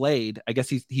hasn't played. I guess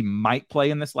he might play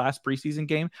in this last preseason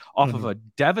game off of a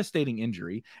devastating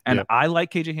injury. And I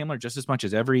like KJ Hamler just as much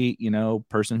as every,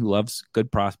 person who loves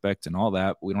good prospects and all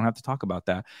that. We don't have to talk about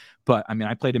that. But I mean,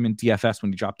 I played him in DFS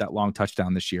when he dropped that long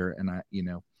touchdown this year. And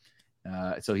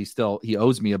so he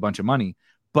owes me a bunch of money,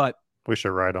 but we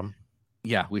should ride him.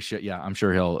 Yeah, we should. Yeah. I'm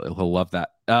sure he'll love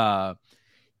that.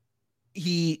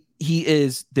 He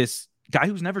is this guy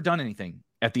who's never done anything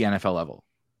at the NFL level,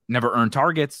 never earned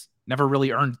targets, never really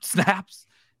earned snaps.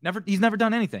 He's never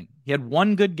done anything. He had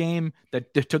one good game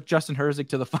that took Justin Herzig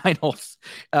to the finals,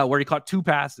 where he caught 2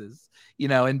 passes,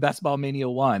 in Best Ball Mania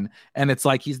 1. And it's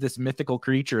like he's this mythical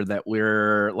creature that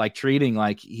we're like treating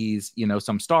like he's,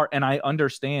 some star. And I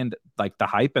understand like the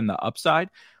hype and the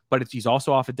upside, but he's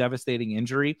also off a devastating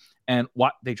injury. And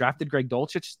what they drafted Greg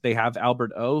Dulcich, they have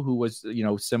Albert O, who was,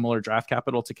 similar draft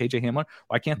capital to KJ Hamler.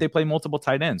 Why can't they play multiple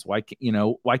tight ends? Why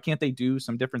can't they do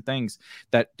some different things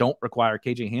that don't require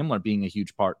KJ Hamler being a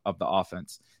huge part of the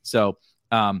offense? So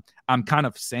I'm kind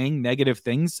of saying negative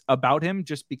things about him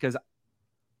just because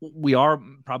we are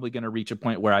probably going to reach a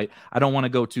point where I don't want to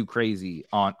go too crazy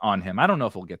on him. I don't know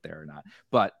if we'll get there or not,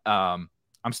 but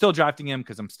I'm still drafting him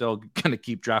because I'm still going to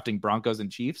keep drafting Broncos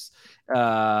and Chiefs.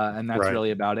 And that's really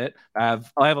about it. I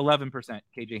have 11%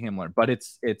 KJ Hamler, but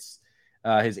it's his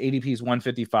ADP is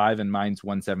 155 and mine's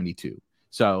 172.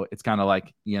 So it's kind of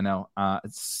like,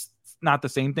 it's not the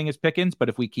same thing as Pickens, but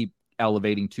if we keep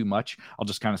elevating too much, I'll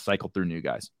just kind of cycle through new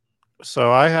guys.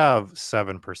 So I have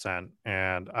 7%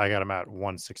 and I got him at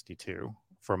 162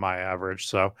 for my average.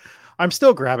 So I'm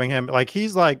still grabbing him. Like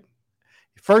he's like,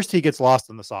 first, he gets lost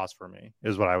in the sauce for me,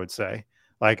 is what I would say.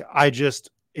 Like,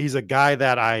 he's a guy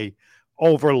that I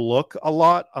overlook a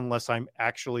lot unless I'm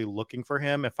actually looking for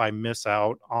him. If I miss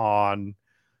out on,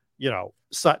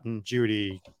 Sutton,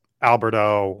 Judy,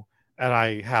 Alberto, and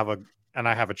I have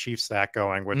a Chief stack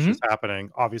going, which is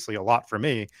happening obviously a lot for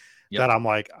me, that I'm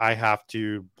like, I have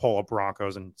to pull up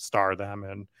Broncos and star them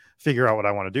and figure out what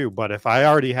I want to do. But if I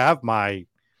already have my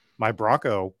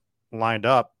Bronco lined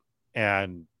up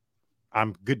and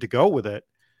I'm good to go with it,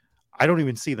 I don't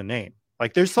even see the name.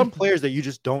 Like there's some players that you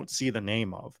just don't see the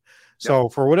name of. So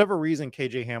for whatever reason,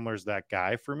 KJ Hamler's that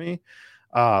guy for me.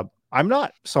 I'm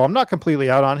not completely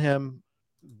out on him.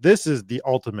 This is the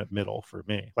ultimate middle for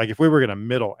me. Like if we were going to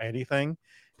middle anything,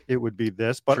 it would be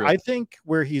this, but I think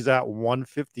where he's at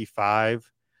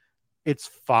 155, it's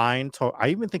fine. I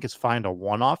even think it's fine to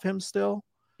one off him still.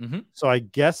 So I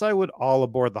guess I would all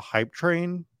aboard the hype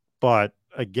train, but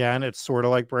again, it's sort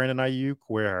of like Brandon Ayuk,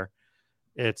 where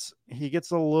he gets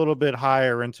a little bit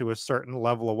higher into a certain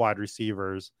level of wide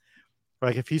receivers.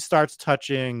 Like if he starts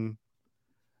touching,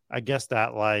 I guess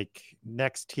that like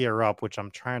next tier up, which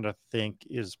I'm trying to think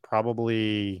is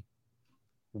probably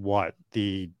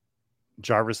the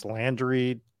Jarvis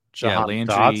Landry,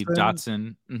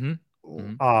 Dotson.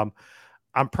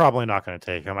 I'm probably not going to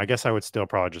take him. I guess I would still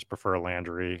probably just prefer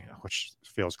Landry, which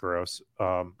feels gross.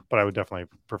 But I would definitely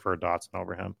prefer Dotson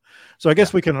over him. So I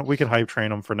guess we can hype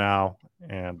train him for now.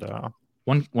 And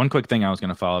one quick thing I was going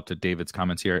to follow up to David's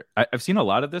comments here. I've seen a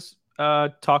lot of this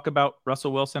talk about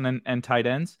Russell Wilson and tight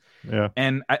ends. Yeah,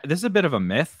 and this is a bit of a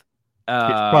myth. He's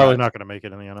probably not going to make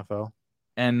it in the NFL.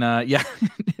 And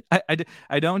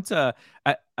I don't.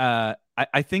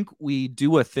 I think we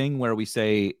do a thing where we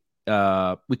say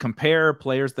we compare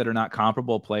players that are not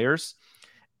comparable players.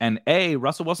 And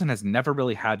Russell Wilson has never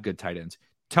really had good tight ends.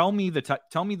 Tell me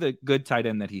the good tight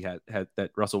end that he had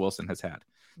that Russell Wilson has had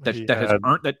that has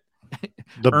earned that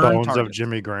the bones targets. of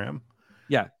Jimmy Graham.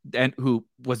 Yeah, and who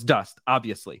was dust,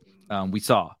 obviously. We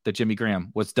saw that Jimmy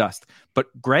Graham was dust. But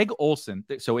Greg Olsen,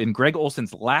 so in Greg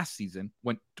Olsen's last season,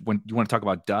 when you want to talk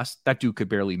about dust, that dude could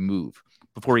barely move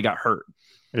before he got hurt.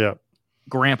 Yeah.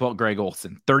 Grandpa Greg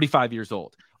Olsen, 35 years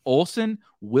old. Olsen,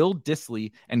 Will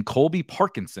Dissly, and Colby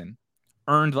Parkinson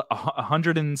earned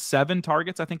 107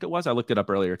 targets, I think it was. I looked it up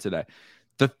earlier today.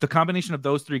 The combination of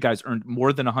those three guys earned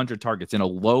more than 100 targets in a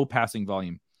low passing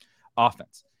volume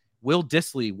offense. Will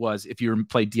Dissly was, if you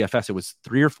played DFS, it was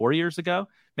 3 or 4 years ago,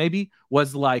 maybe,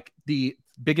 was like the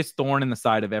biggest thorn in the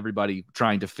side of everybody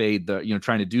trying to fade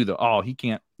trying to do he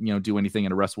can't, do anything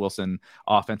in a Russ Wilson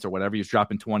offense or whatever. He was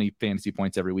dropping 20 fantasy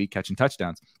points every week, catching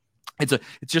touchdowns. It's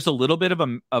just a little bit of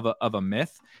a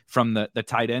myth from the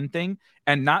tight end thing,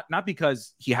 and not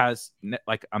because he has,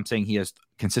 like I'm saying, he has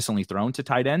consistently thrown to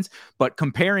tight ends, but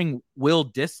comparing Will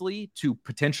Dissly to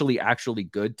potentially actually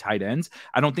good tight ends,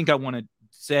 I don't think I want to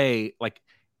say like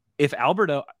if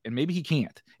Alberto, and maybe he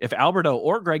can't, if Alberto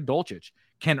or Greg Dulcich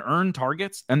can earn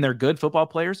targets and they're good football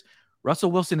players,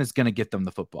 Russell Wilson is going to get them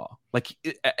the football. Like,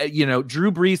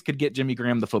 Drew Brees could get Jimmy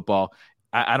Graham the football.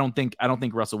 I don't think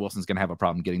Russell Wilson's going to have a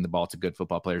problem getting the ball to good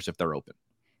football players if they're open.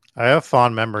 I have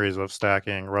fond memories of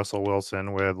stacking Russell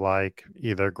Wilson with like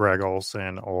either Greg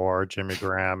Olsen or Jimmy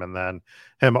Graham, and then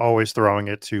him always throwing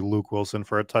it to Luke Wilson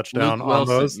for a touchdown on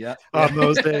those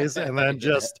days, and then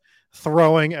just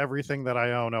throwing everything that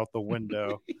I own out the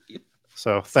window.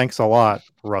 So thanks a lot,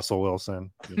 Russell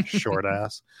Wilson, you short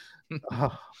ass.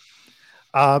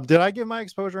 Did I give my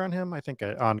exposure on him? I think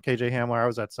on KJ Hamler, I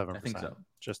was at 7%. I think so.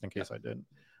 Just in case I didn't.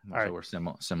 All right, we're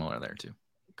similar there too.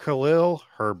 Khalil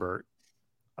Herbert.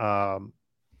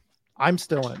 I'm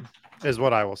still in, is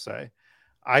what I will say.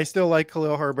 I still like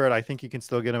Khalil Herbert. I think you can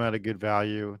still get him at a good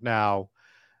value. Now,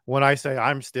 when I say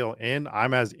I'm still in,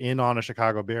 I'm as in on a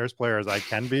Chicago Bears player as I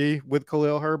can be with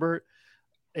Khalil Herbert.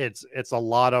 It's a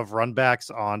lot of run backs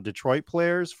on Detroit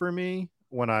players for me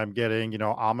when I'm getting,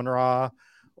 Amon-Ra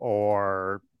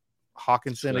or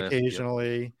Hawkinson Swift,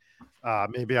 occasionally. Yep.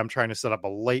 Maybe I'm trying to set up a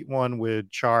late one with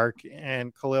Chark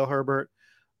and Khalil Herbert,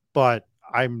 but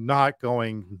I'm not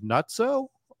going nutso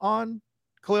on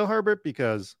Khalil Herbert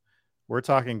because we're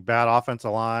talking bad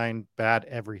offensive line, bad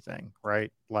everything,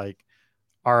 right? Like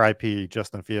RIP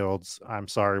Justin Fields. I'm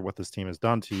sorry what this team has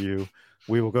done to you.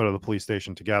 We will go to the police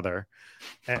station together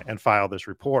and file this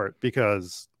report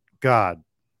because, God,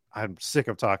 I'm sick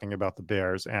of talking about the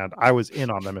Bears, and I was in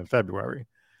on them in February,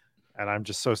 and I'm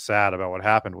just so sad about what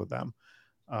happened with them.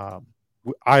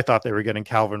 I thought they were getting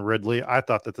Calvin Ridley. I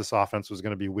thought that this offense was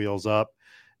going to be wheels up,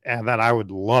 and then I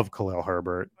would love Khalil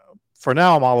Herbert. For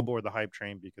now, I'm all aboard the hype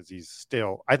train because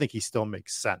I think he still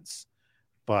makes sense,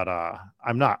 but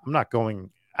I'm not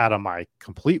going out of my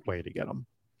complete way to get him.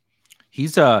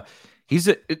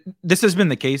 This has been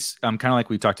the case, kind of like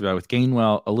we talked about with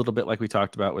Gainwell, a little bit like we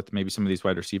talked about with maybe some of these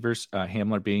wide receivers,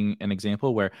 Hamler being an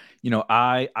example where,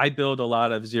 I build a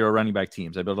lot of zero running back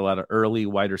teams. I build a lot of early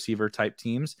wide receiver type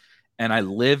teams, and I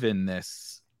live in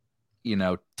this,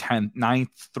 9th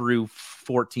through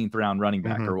 14th round running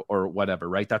back or whatever,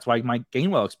 right? That's why my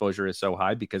Gainwell exposure is so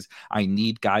high because I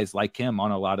need guys like him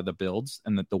on a lot of the builds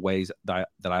and the ways that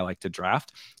I like to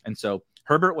draft. And so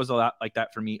Herbert was a lot like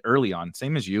that for me early on.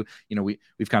 Same as you.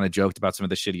 We've kind of joked about some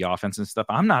of the shitty offense and stuff.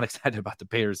 I'm not excited about the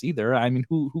Bears either. I mean,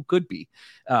 who could be?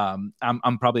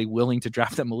 I'm probably willing to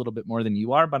draft them a little bit more than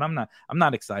you are, but I'm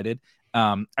not excited.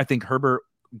 I think Herbert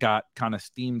got kind of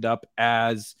steamed up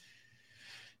as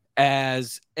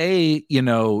a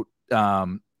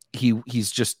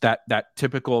he's just that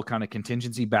typical kind of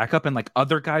contingency backup, and like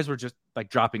other guys were just like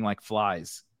dropping like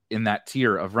flies in that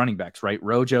tier of running backs, right?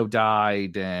 Rojo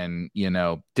died, and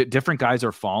different guys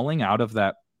are falling out of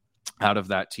that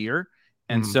tier,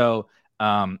 and so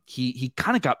he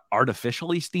kind of got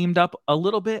artificially steamed up a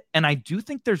little bit. And I do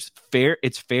think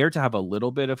it's fair to have a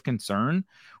little bit of concern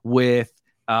with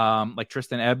like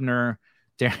Tristan Ebner.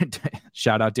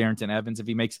 Shout out Darrington Evans if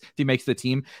he makes the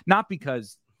team, not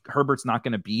because Herbert's not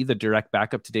going to be the direct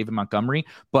backup to David Montgomery,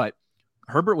 but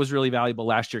Herbert was really valuable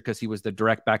last year because he was the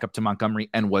direct backup to Montgomery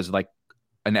and was like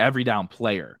an every down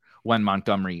player when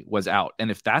Montgomery was out. And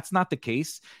if that's not the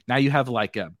case, now you have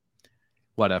like a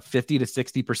 50 to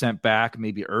 60% back,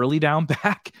 maybe early down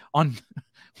back on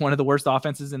one of the worst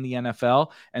offenses in the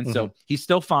NFL. And so he's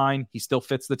still fine. He still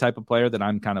fits the type of player that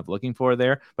I'm kind of looking for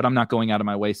there, but I'm not going out of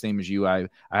my way. Same as you. I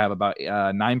have about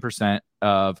 9%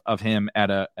 of him at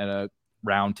a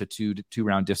round to two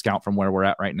round discount from where we're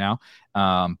at right now.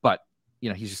 But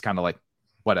he's just kind of like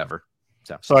whatever.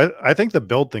 So I think the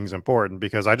build thing's important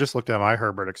because I just looked at my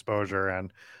Herbert exposure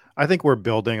and I think we're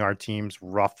building our teams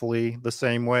roughly the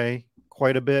same way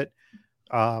quite a bit.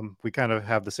 We kind of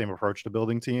have the same approach to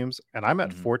building teams, and I'm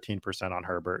at 14% on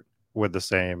Herbert with the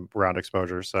same round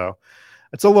exposure. So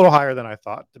it's a little higher than I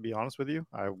thought, to be honest with you.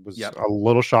 I was a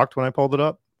little shocked when I pulled it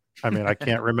up. I mean, I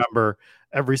can't remember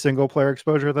every single player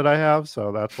exposure that I have,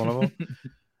 so that's one of them.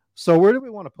 So where do we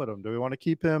want to put him? Do we want to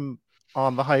keep him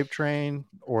on the hype train,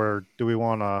 or do we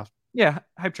want to? Yeah,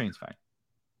 hype train's fine.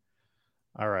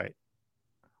 All right.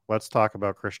 Let's talk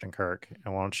about Christian Kirk.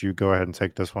 And why don't you go ahead and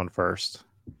take this one first?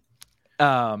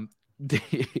 I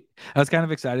was kind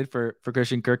of excited for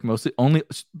Christian Kirk,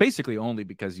 basically only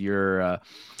because you're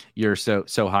so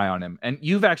high on him, and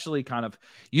you've actually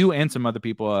you and some other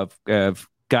people have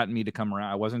gotten me to come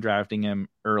around. I wasn't drafting him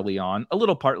early on, a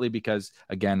little partly because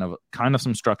again of kind of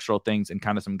some structural things and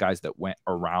kind of some guys that went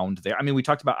around there. I mean, we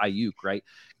talked about Ayuk, right?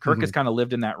 Kirk has kind of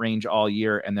lived in that range all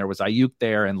year, and there was Ayuk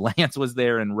there, and Lance was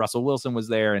there, and Russell Wilson was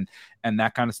there, and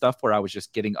that kind of stuff where I was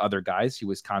just getting other guys. He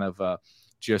was kind of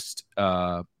just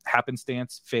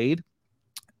happenstance fade.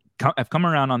 I've come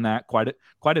around on that quite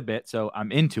a bit, so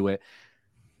I'm into it.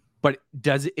 But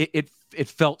it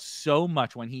felt so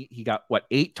much when he got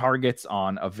 8 targets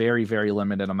on a very, very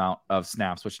limited amount of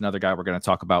snaps, which another guy we're going to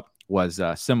talk about was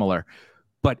similar.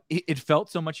 But it felt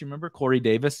so much. You remember Corey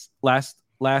Davis last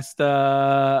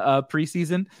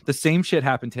preseason? The same shit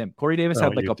happened to him. Corey Davis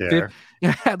had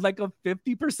like a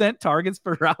 50% targets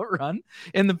per route run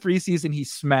in the preseason. He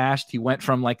smashed. He went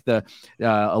from like the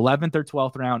 11th or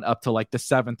 12th round up to like the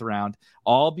 7th round,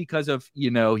 all because of,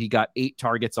 he got 8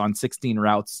 targets on 16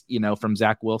 routes, from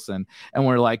Zach Wilson. And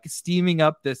we're like steaming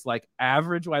up this like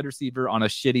average wide receiver on a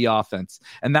shitty offense.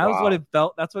 And that was what it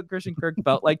felt. That's what Christian Kirk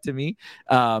felt like to me.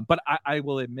 But I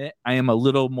will admit, I am a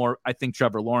little more, I think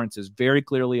Trevor Lawrence is very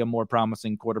clearly a more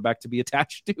promising quarterback to be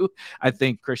attached to. I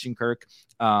think Christian Kirk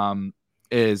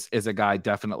is a guy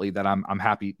definitely that I'm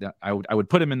happy that I would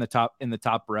put him in the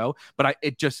top row, but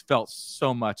it just felt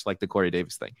so much like the Corey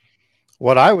Davis thing.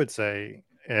 What I would say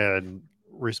in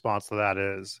response to that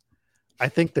is I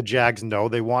think the Jags know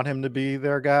they want him to be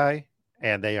their guy,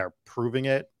 and they are proving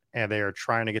it, and they are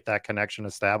trying to get that connection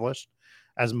established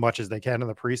as much as they can in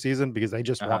the preseason because they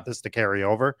just want this to carry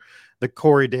over. The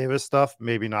Corey Davis stuff,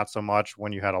 maybe not so much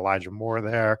when you had Elijah Moore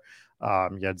there.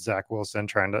 You had Zach Wilson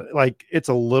trying to it's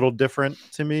a little different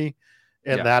to me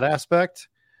in that aspect.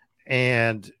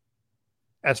 And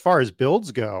as far as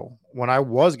builds go, when I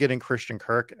was getting Christian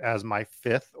Kirk as my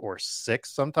 5th or 6th,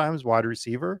 sometimes wide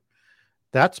receiver,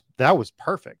 that was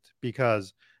perfect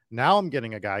because now I'm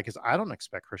getting a guy because I don't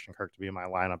expect Christian Kirk to be in my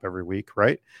lineup every week,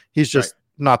 right? He's just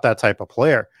not that type of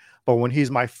player. But when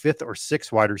he's my 5th or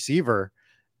 6th wide receiver,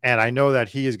 and I know that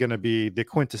he is going to be the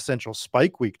quintessential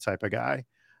spike week type of guy,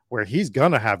 where he's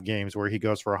going to have games where he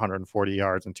goes for 140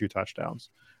 yards and 2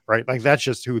 touchdowns, right? Like that's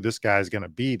just who this guy is going to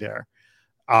be there.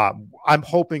 I'm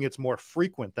hoping it's more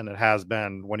frequent than it has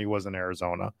been when he was in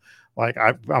Arizona. Like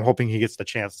I'm hoping he gets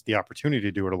the opportunity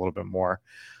to do it a little bit more,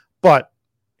 but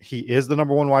he is the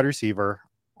number 1 wide receiver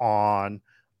on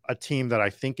a team that I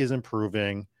think is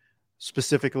improving,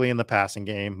 specifically in the passing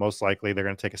game. Most likely they're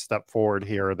going to take a step forward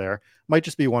here or there. Might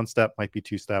just be 1 step, might be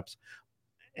 2 steps.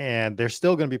 And they're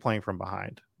still going to be playing from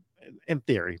behind in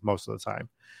theory, most of the time.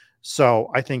 So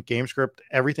I think game script,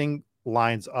 everything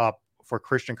lines up for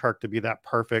Christian Kirk to be that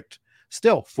perfect,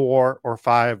 still 4 or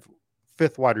 5,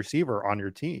 5th wide receiver on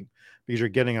your team because you're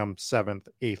getting him 7th,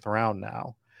 8th round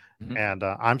now. Mm-hmm. And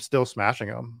I'm still smashing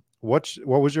him. What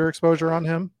was your exposure on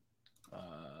him?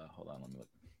 Hold on, let me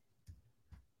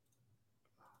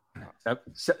look.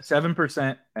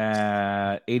 7%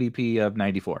 ADP of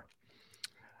 94.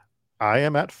 I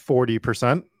am at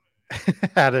 40%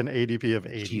 at an ADP of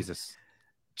 80. Jesus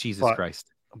Christ.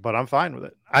 But I'm fine with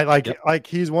it. I like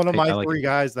he's one of my 3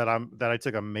 guys that I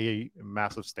took a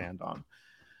massive stand on.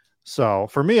 So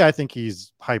for me, I think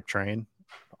he's hype train,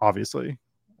 obviously.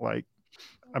 When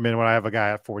I have a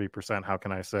guy at 40%, how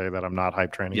can I say that I'm not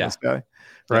hype training this guy?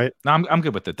 Right? Yeah. No, I'm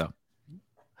good with it though.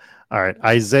 All right.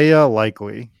 Isaiah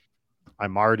Likely.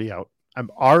 I'm already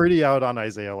out on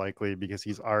Isaiah Likely because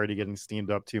he's already getting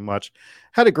steamed up too much.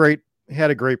 Had a great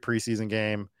preseason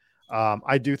game.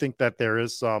 I do think that there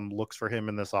is some looks for him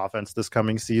in this offense this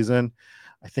coming season.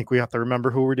 I think we have to remember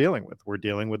who we're dealing with. We're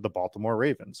dealing with the Baltimore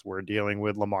Ravens. We're dealing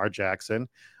with Lamar Jackson.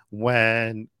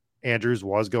 When Andrews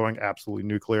was going absolutely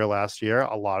nuclear last year,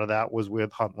 a lot of that was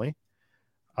with Huntley.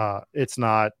 It's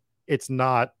not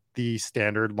the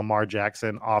standard Lamar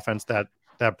Jackson offense that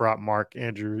brought Mark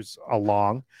Andrews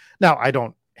along. Now, I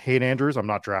don't hate Andrews. I'm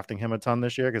not drafting him a ton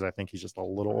this year because I think he's just a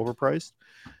little overpriced.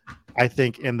 I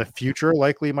think in the future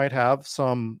likely might have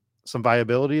some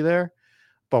viability there.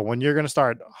 But when you're going to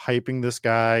start hyping this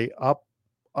guy up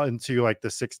into like the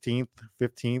 16th,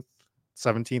 15th,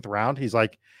 17th round,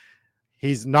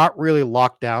 he's not really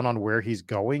locked down on where he's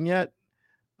going yet.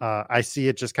 I see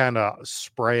it just kind of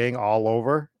spraying all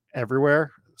over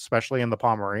everywhere, especially in the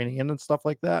Pomeranian and stuff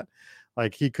like that.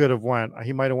 Like he might have went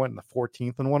in the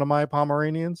 14th in one of my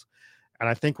Pomeranians. And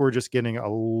I think we're just getting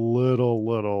a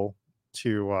little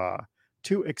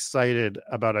too excited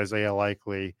about Isaiah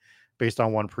Likely based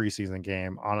on one preseason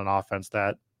game on an offense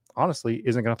that honestly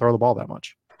isn't going to throw the ball that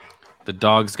much. The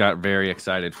dogs got very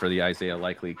excited for the Isaiah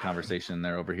Likely conversation.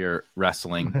 They're over here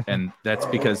wrestling, and that's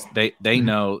because they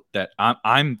know that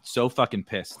I'm so fucking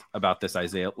pissed about this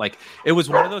Isaiah. Like it was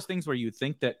one of those things where you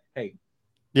think that, hey,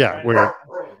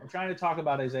 I'm trying to talk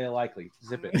about Isaiah Likely.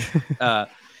 Zip it.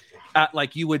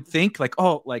 Like you would think,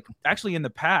 actually in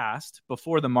the past,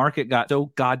 before the market got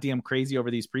so goddamn crazy over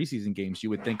these preseason games,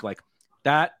 you would think like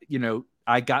that,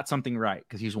 I got something right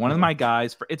because he's one of my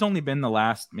guys. It's only been the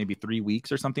last maybe 3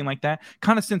 weeks or something like that,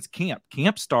 kind of since camp.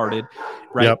 Camp started,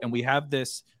 right? Yep. And we have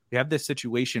this we have this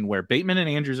situation where Bateman and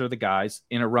Andrews are the guys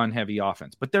in a run heavy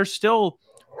offense, but there's still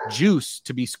juice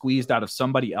to be squeezed out of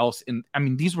somebody else. And I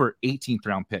mean, these were 18th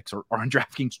round picks or on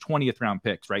DraftKings 20th round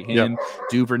picks, right? Him,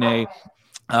 Duvernay,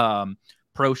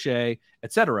 Prochet,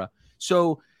 etc.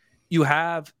 So you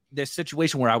have this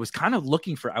situation where I was kind of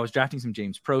I was drafting some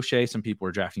James Prochet. Some people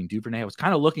were drafting Duvernay. I was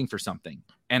kind of looking for something.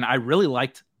 And I really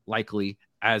liked Likely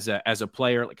as a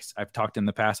player. Like I've talked in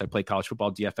the past, I played college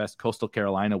football DFS. Coastal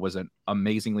Carolina was an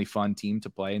amazingly fun team to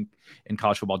play in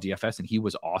college football DFS, and he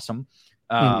was awesome.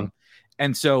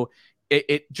 And so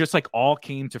it just like all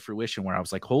came to fruition where I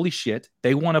was like, holy shit,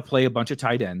 they want to play a bunch of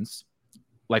tight ends.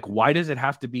 Like, why does it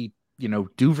have to be,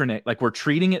 Duvernay? Like, we're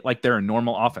treating it like they're a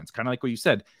normal offense, kind of like what you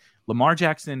said. Lamar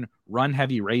Jackson, run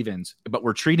heavy Ravens, but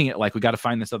we're treating it like we got to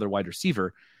find this other wide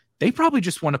receiver. They probably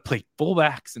just want to play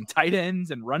fullbacks and tight ends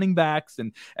and running backs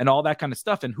and all that kind of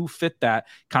stuff. And who fit that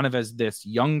kind of as this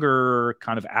younger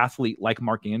kind of athlete like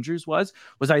Mark Andrews was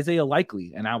Isaiah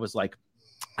Likely. And I was like,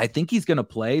 I think he's going to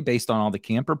play based on all the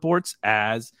camp reports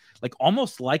as like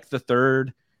almost like the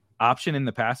third option in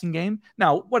the passing game.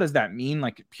 Now, what does that mean?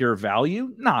 Like pure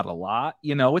value? Not a lot.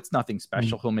 It's nothing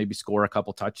special. He'll maybe score a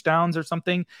couple touchdowns or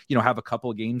something, have a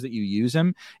couple of games that you use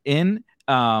him in.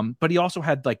 But he also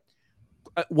had like,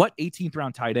 what 18th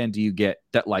round tight end do you get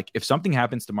that like if something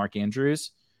happens to Mark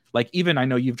Andrews, like even I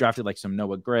know you've drafted like some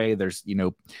Noah Gray, there's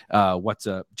what's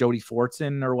Jody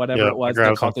Fortson or whatever it was.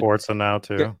 Grab some Fortson now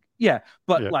too.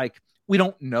 But like we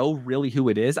don't know really who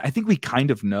it is. I think we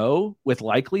kind of know with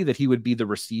Likely that he would be the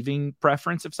receiving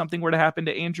preference if something were to happen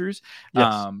to Andrews.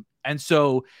 Yes. And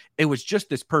so it was just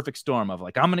this perfect storm of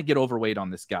like, I'm going to get overweight on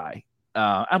this guy.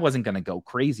 I wasn't going to go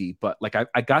crazy, but like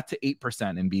I got to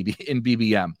 8% in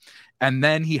BBM, and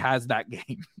then he has that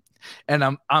game. And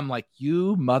I'm like,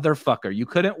 you motherfucker, you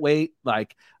couldn't wait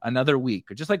like another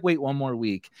week or just like wait one more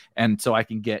week. And so I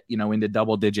can get, into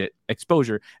double digit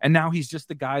exposure. And now he's just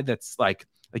the guy that's like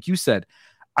you said,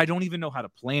 I don't even know how to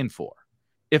plan for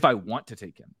if I want to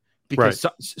take him. Because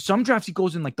some drafts he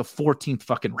goes in like the 14th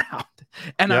fucking round.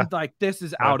 And I'm like, this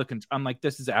is out of control. I'm like,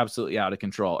 this is absolutely out of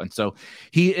control. And so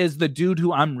he is the dude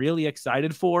who I'm really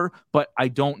excited for, but I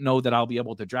don't know that I'll be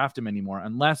able to draft him anymore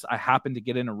unless I happen to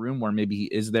get in a room where maybe he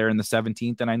is there in the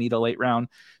 17th and I need a late round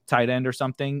tight end or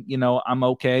something. I'm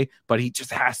okay, but he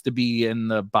just has to be in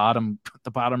the bottom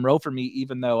row for me,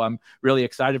 even though I'm really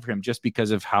excited for him just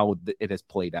because of how it has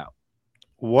played out.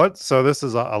 So this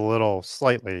is a little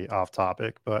slightly off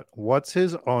topic, but what's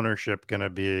his ownership going to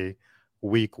be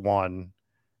week 1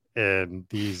 in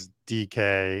these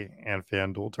DK and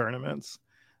FanDuel tournaments,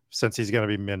 since he's going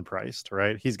to be min priced,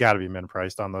 right? He's got to be min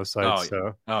priced on those sites.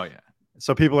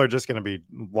 So people are just going to be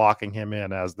locking him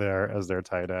in as their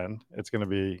tight end. It's going to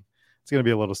be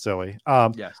a little silly.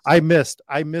 Yes. I missed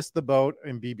the boat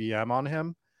in BBM on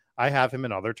him. I have him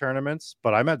in other tournaments,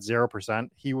 but I'm at 0%.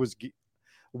 He was,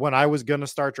 when I was going to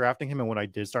start drafting him and when I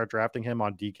did start drafting him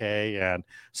on DK and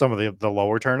some of the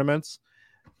lower tournaments,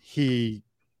 he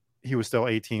was still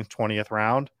 18th, 20th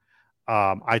round.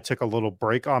 I took a little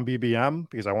break on BBM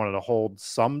because I wanted to hold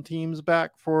some teams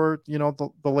back for, the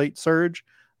late surge,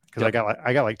 because I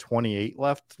got like 28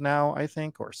 left now, I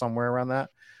think, or somewhere around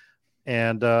that.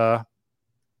 And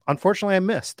unfortunately I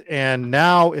missed. And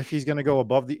now if he's going to go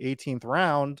above the 18th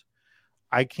round,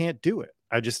 I can't do it.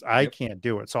 I can't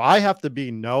do it. So I have to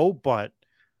be but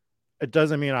it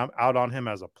doesn't mean I'm out on him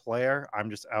as a player. I'm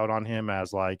just out on him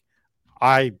as like,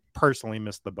 I personally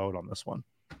missed the boat on this one.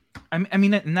 I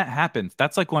mean, and that happens.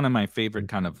 That's like one of my favorite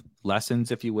kind of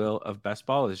lessons, if you will, of best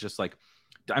ball is just like,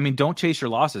 I mean, don't chase your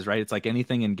losses, right? It's like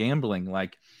anything in gambling.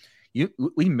 Like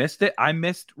we missed it. I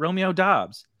missed Romeo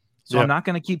Dobbs. So I'm not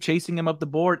going to keep chasing him up the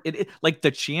board. It like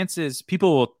the chances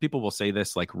people will say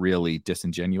this like really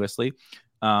disingenuously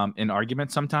in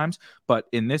arguments sometimes, but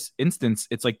in this instance,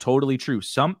 it's like totally true.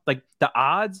 Some like the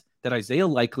odds that Isaiah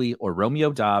Likely or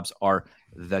Romeo Dobbs are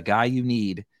the guy you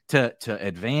need to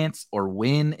advance or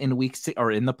win in week 6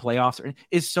 or in the playoffs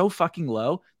is so fucking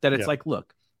low that it's like,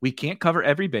 look, we can't cover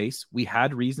every base. We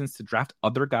had reasons to draft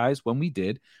other guys when we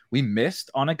did. We missed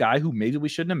on a guy who maybe we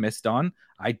shouldn't have missed on.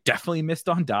 I definitely missed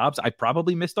on Dobbs. I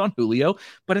probably missed on Julio,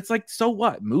 but it's like, so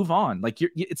what? Move on. Like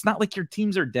it's not like your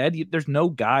teams are dead. There's no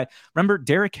guy. Remember,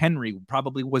 Derrick Henry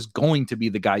probably was going to be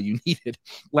the guy you needed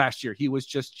last year. He was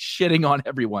just shitting on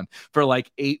everyone for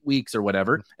like 8 weeks or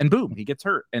whatever. And boom, he gets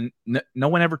hurt. And no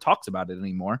one ever talks about it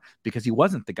anymore because he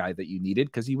wasn't the guy that you needed,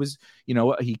 because he was,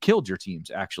 he killed your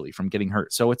teams actually from getting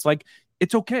hurt. So it's like,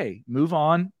 it's okay. Move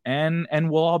on and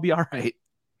we'll all be all right.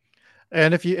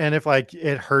 And if like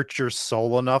it hurts your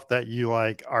soul enough that you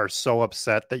like are so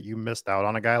upset that you missed out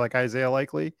on a guy like Isaiah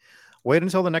Likely, wait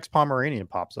until the next Pomeranian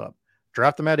pops up.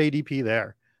 Draft him at ADP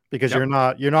there. because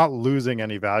Yep. you're not losing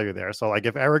any value there. So like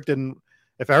if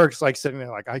Eric's like sitting there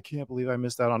like, I can't believe I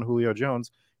missed out on Julio Jones,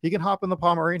 he can hop in the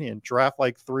Pomeranian, draft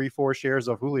like 3-4 shares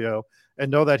of Julio, and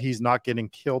know that he's not getting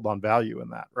killed on value in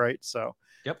that, right? So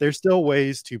Yep. there's still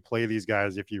ways to play these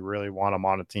guys if you really want them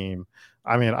on a team.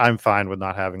 I mean, I'm fine with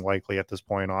not having Likely at this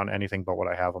point on anything but what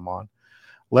I have them on.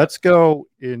 Let's go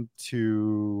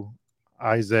into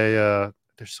Isaiah.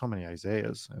 There's so many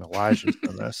Isaiahs and Elijahs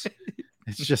in this.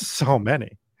 It's just so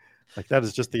many. Like that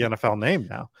is just the NFL name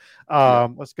now.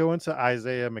 Let's go into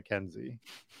Isaiah McKenzie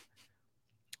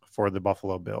for the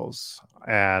Buffalo Bills.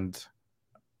 And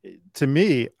to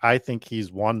me, I think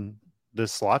he's won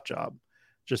this slot job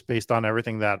just based on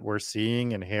everything that we're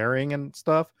seeing and hearing and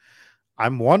stuff.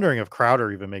 I'm wondering if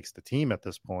Crowder even makes the team at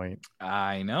this point.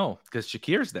 I know, because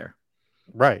Shakir's there.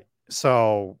 Right.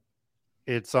 So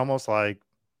it's almost like,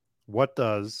 what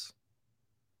does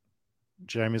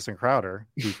Jamison Crowder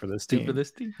do for this team?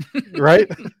 Right?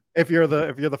 If you're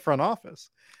the front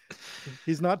office,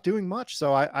 he's not doing much.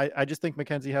 So I just think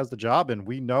McKenzie has the job, and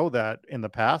we know that in the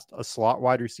past, a slot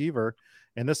wide receiver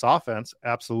in this offense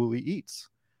absolutely eats.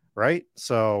 Right.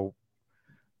 So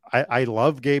I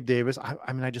love Gabe Davis.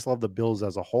 I mean, I just love the Bills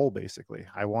as a whole, basically.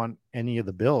 I want any of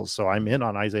the Bills. So I'm in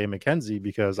on Isaiah McKenzie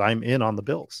because I'm in on the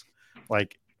Bills.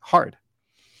 Like, hard.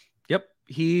 Yep.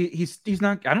 He's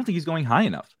not, I don't think he's going high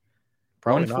enough.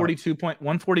 Probably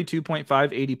 142.5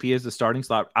 ADP is the starting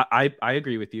slot. I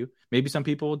agree with you. Maybe some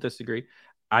people will disagree.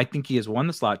 I think he has won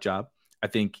the slot job. I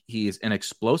think he is an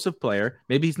explosive player.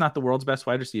 Maybe he's not the world's best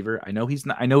wide receiver. I know he's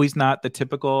not the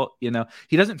typical,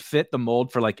 he doesn't fit the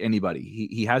mold for like anybody.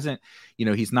 He hasn't,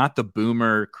 he's not the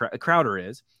boomer. Crowder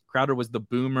is. Crowder was the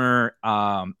boomer.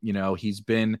 He's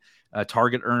been a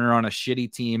target earner on a shitty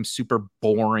team, super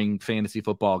boring fantasy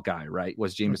football guy, right?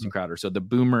 Was Jamison Crowder. So the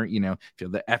boomer,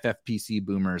 the FFPC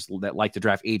boomers that like to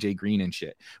draft AJ Green and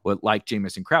shit would like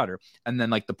Jamison Crowder. And then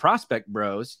like the prospect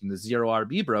bros, the zero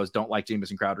RB bros don't like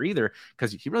Jamison Crowder either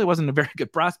because he really wasn't a very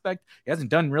good prospect. He hasn't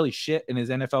done really shit in his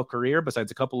NFL career besides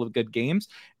a couple of good games.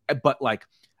 But like,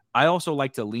 I also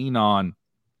like to lean on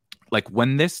like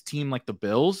when this team like the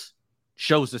Bills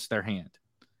shows us their hand.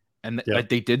 And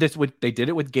they did it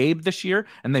with Gabe this year,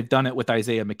 and they've done it with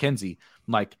Isaiah McKenzie.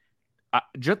 Like,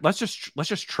 let's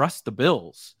just trust the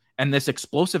Bills and this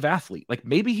explosive athlete. Like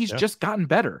maybe he's just gotten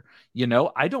better.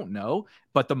 I don't know,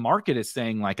 but the market is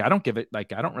saying like I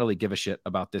don't really give a shit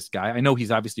about this guy. I know he's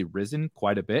obviously risen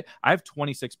quite a bit. I have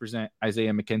 26%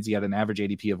 Isaiah McKenzie at an average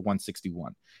ADP of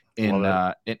 161 in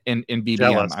BBM.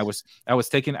 Jealous. I was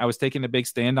taking a big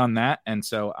stand on that, and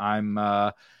so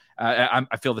I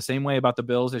feel the same way about the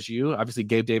Bills as you. Obviously,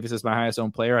 Gabe Davis is my highest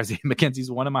owned player. Isaiah McKenzie's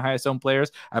one of my highest owned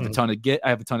players. I have a ton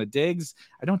of Diggs.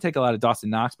 I don't take a lot of Dawson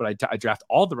Knox, but I draft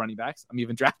all the running backs. I'm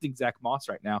even drafting Zach Moss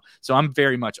right now. So I'm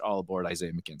very much all aboard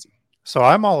Isaiah McKenzie. So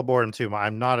I'm all aboard him too.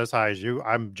 I'm not as high as you.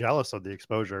 I'm jealous of the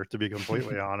exposure, to be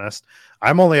completely honest.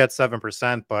 I'm only at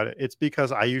 7%, but it's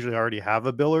because I usually already have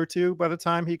a bill or two by the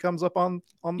time he comes up on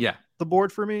the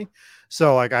board for me.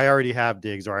 So like I already have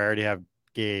Diggs, or I already have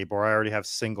Gabe, or I already have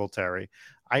Singletary.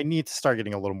 I need to start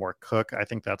getting a little more Cook. I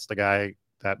think that's the guy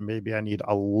that maybe I need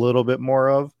a little bit more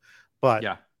of. But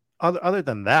other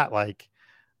than that, like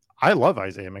I love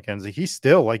Isaiah McKenzie. He's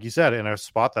still, like you said, in a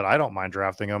spot that I don't mind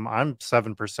drafting him. I'm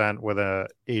 7% with a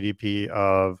ADP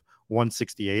of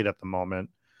 168 at the moment,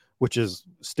 which is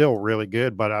still really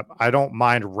good. But I don't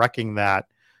mind wrecking that,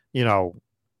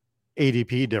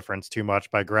 ADP difference too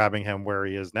much by grabbing him where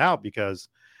he is now, because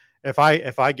if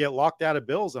I get locked out of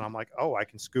Bills and I'm like, oh, I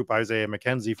can scoop Isaiah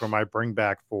McKenzie for my bring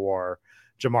back for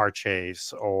Jamar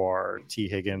Chase or T.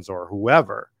 Higgins or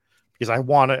whoever, because I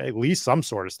want at least some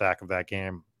sort of stack of that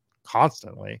game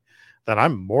constantly, then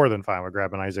I'm more than fine with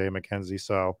grabbing Isaiah McKenzie.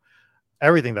 So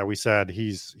everything that we said,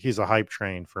 he's a hype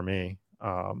train for me,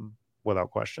 without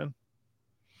question.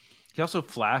 He also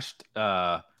flashed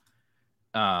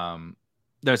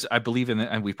there's, I believe in it,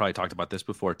 and we've probably talked about this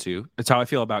before too. It's how I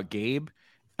feel about Gabe.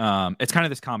 It's kind of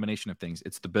this combination of things.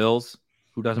 It's the Bills.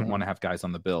 Who doesn't want to have guys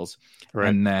on the Bills? Right.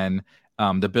 And then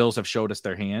the Bills have showed us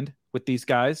their hand with these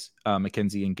guys,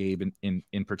 McKenzie and Gabe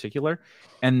in particular.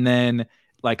 And then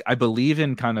like I believe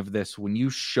in kind of this, when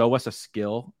you show us a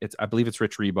skill, I believe it's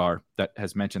Rich Rebar that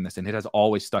has mentioned this, and it has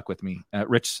always stuck with me.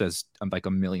 Rich says like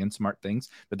a million smart things,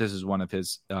 but this is one of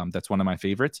his that's one of my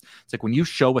favorites. It's like when you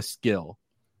show a skill,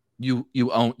 you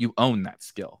own that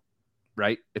skill.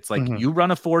 Right? It's like you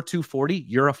run a 4.240,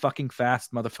 you're a fucking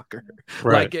fast motherfucker.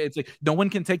 Right. Like it's like no one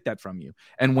can take that from you.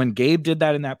 And when Gabe did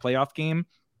that in that playoff game,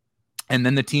 and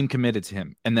then the team committed to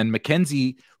him, and then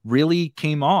McKenzie really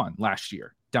came on last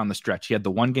year. down the stretch. He had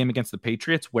the one game against the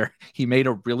Patriots where he made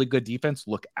a really good defense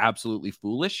look absolutely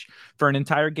foolish for an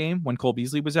entire game when Cole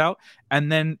Beasley was out,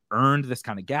 and then earned this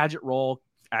kind of gadget role,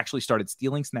 actually started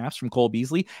stealing snaps from Cole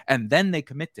Beasley, and then they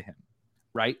commit to him,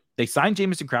 right? They signed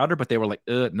Jamison Crowder, but they were like,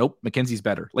 nope, McKenzie's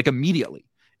better. Like immediately.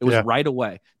 It was right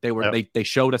away. They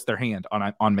showed us their hand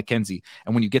on McKenzie.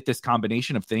 And when you get this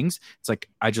combination of things, it's like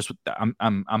I'm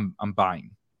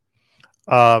buying.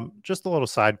 Just a little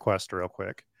side quest real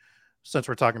quick. Since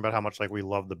we're talking about how much like we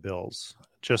love the Bills,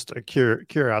 just a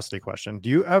curiosity question. Do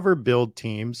you ever build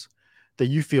teams that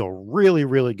you feel really,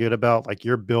 really good about? Like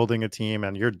you're building a team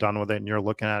and you're done with it and you're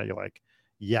looking at it, you're like,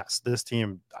 yes, this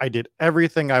team, I did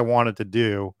everything I wanted to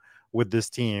do with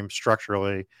this team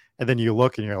structurally. And then you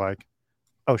look and you're like,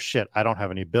 oh shit, I don't have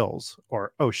any Bills,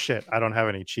 or oh shit, I don't have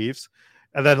any Chiefs.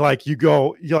 And then like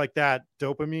you're like that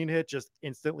dopamine hit just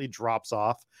instantly drops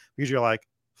off because you're like,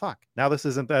 fuck, now this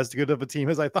isn't as good of a team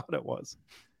as I thought it was.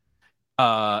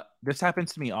 This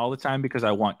happens to me all the time because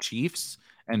I want Chiefs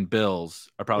and Bills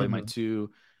are probably my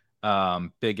two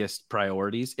biggest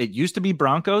priorities. It used to be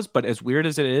Broncos, but as weird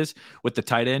as it is with the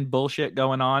tight end bullshit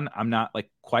going on, I'm not like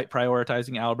quite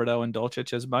prioritizing Alberto and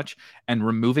Dulcich as much, and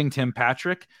removing Tim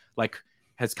Patrick like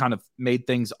has kind of made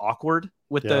things awkward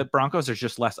with the Broncos. There's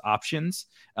just less options.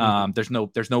 There's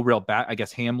no real back. I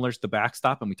guess Hamler's the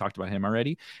backstop, and we talked about him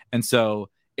already. And so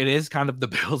it is kind of the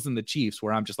Bills and the Chiefs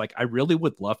where I'm just like, I really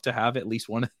would love to have at least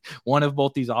one of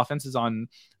both these offenses on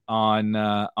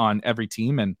every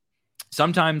team. And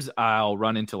sometimes I'll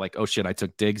run into like, oh shit, I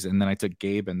took Diggs and then I took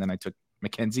Gabe and then I took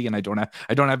McKenzie and I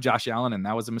don't have Josh Allen, and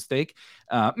that was a mistake.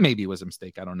 Maybe it was a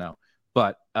mistake. I don't know.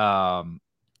 But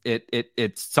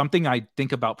it's something I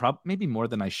think about maybe more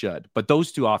than I should. But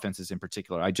those two offenses in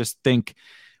particular, I just think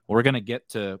we're going to get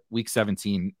to week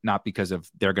 17, not because of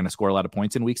they're going to score a lot of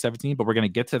points in week 17, but we're going to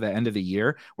get to the end of the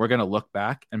year. We're going to look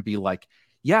back and be like,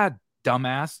 yeah,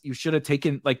 dumbass, you should have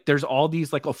taken, like, there's all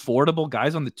these like affordable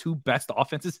guys on the two best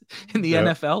offenses in the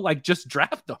NFL. Like, just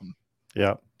draft them.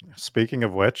 Yeah. Speaking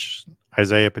of which,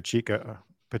 Isaiah Pacheco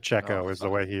is the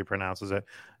way he pronounces it.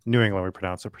 New England, we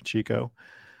pronounce it Pacheco.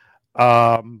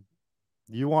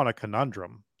 You want a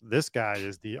conundrum. This guy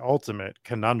is the ultimate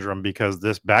conundrum because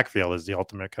this backfield is the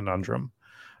ultimate conundrum,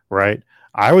 right?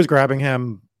 I was grabbing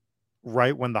him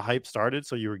right when the hype started,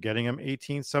 so you were getting him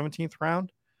 18th, 17th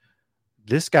round.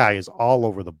 This guy is all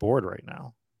over the board right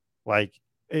now. Like,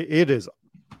 it is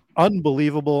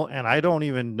unbelievable, and I don't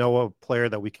even know a player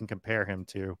that we can compare him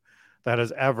to that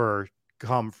has ever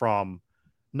come from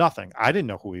nothing. I didn't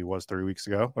know who he was 3 weeks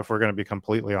ago. If we're going to be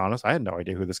completely honest, I had no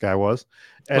idea who this guy was.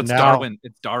 And now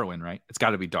it's Darwin, right? It's got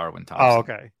to be Darwin Thompson. Oh,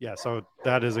 okay. Yeah. So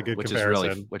that is a good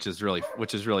comparison. Which is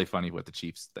really funny with the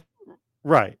Chiefs thing.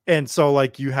 Right. And so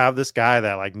like you have this guy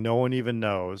that like no one even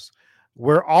knows.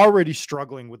 We're already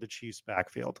struggling with the Chiefs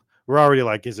backfield. We're already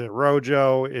like, is it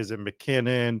Rojo? Is it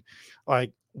McKinnon?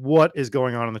 Like, what is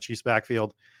going on in the Chiefs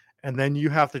backfield? And then you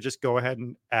have to just go ahead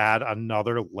and add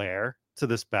another layer to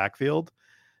this backfield.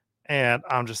 And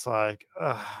I'm just like,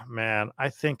 oh, man, I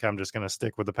think I'm just going to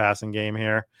stick with the passing game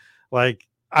here. Like,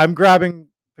 I'm grabbing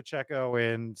Pacheco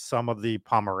in some of the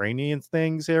Pomeranian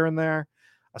things here and there,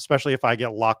 especially if I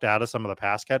get locked out of some of the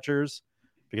pass catchers,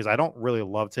 because I don't really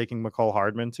love taking McCole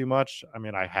Hardman too much. I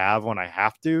mean, I have when I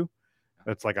have to.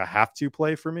 It's like a have to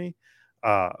play for me.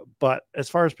 But as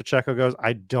far as Pacheco goes,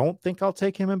 I don't think I'll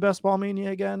take him in Best Ball Mania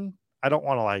again. I don't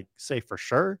want to like say for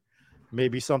sure.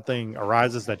 Maybe something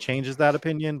arises that changes that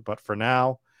opinion. But for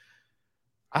now,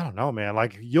 I don't know, man.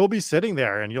 Like, you'll be sitting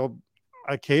there and you'll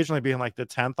occasionally be in like the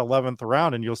 10th, 11th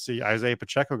round, and you'll see Isaiah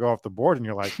Pacheco go off the board, and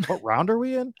you're like, what round are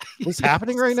we in? What's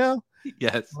happening right now?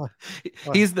 Yes.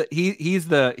 He's the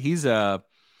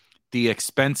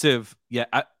expensive. Yeah.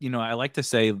 I like to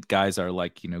say guys are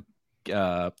like,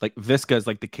 like Visca is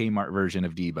like the Kmart version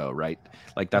of Debo, right?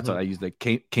 Like that's what I use. The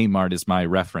Kmart is my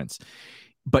reference.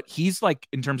 But he's like,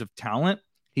 in terms of talent,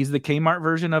 he's the Kmart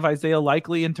version of Isaiah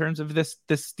Likely in terms of this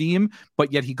team,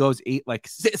 but yet he goes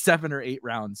 7 or 8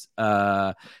 rounds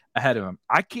ahead of him.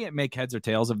 I can't make heads or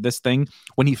tails of this thing.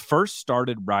 When he first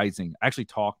started rising, I actually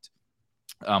talked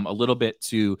a little bit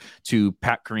to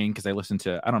Pat Green, because I listened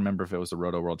to, I don't remember if it was the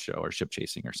Roto World show or Ship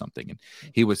Chasing or something, and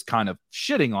he was kind of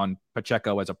shitting on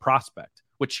Pacheco as a prospect,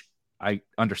 which I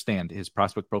understand. His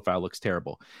prospect profile looks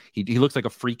terrible. He looks like a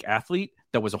freak athlete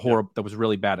that was that was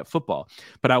really bad at football.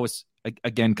 But I was,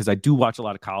 again, because I do watch a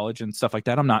lot of college and stuff like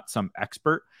that, I'm not some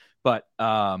expert, but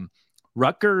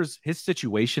Rutgers, his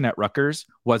situation at Rutgers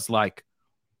was like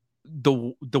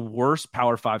the worst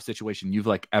Power 5 situation you've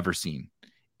like ever seen.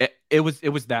 It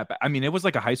was that bad. I mean, it was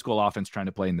like a high school offense trying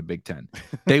to play in the Big Ten.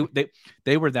 They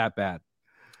were that bad.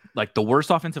 like the worst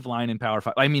offensive line in Power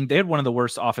 5. I mean, they had one of the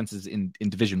worst offenses in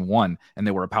Division 1, and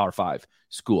they were a Power 5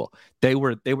 school. They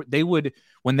would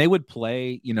when they would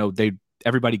play,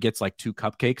 everybody gets like 2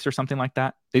 cupcakes or something like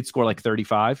that. They'd score like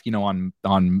 35, on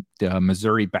the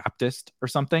Missouri Baptist or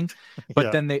something. But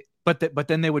Yeah.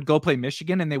 then they would go play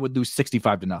Michigan and they would lose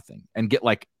 65-0 and get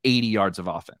like 80 yards of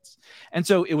offense. And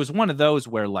so it was one of those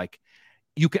where like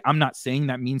I'm not saying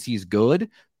that means he's good,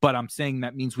 but I'm saying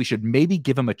that means we should maybe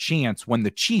give him a chance when the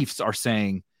Chiefs are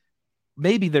saying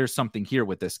maybe there's something here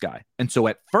with this guy. And so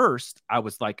at first I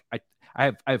was like,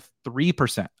 I have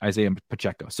 3% Isaiah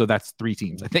Pacheco. So that's 3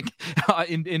 teams, I think,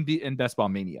 in Best Ball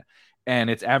Mania. And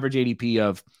it's average ADP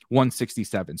of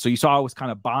 167. So you saw I was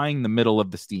kind of buying the middle of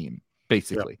the steam,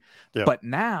 basically. Yep. But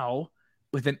now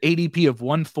with an ADP of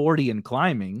 140 and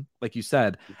climbing, like you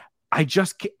said,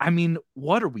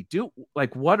 what are we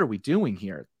doing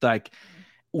here? Like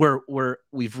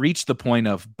we've reached the point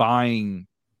of buying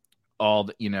all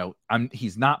the,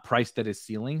 he's not priced at his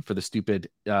ceiling for the stupid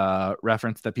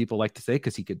reference that people like to say,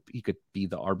 because he could be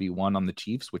the RB1 on the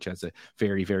Chiefs, which has a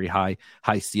very, very high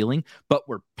ceiling, but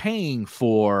we're paying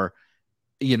for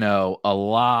a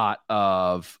lot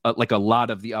of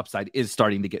the upside is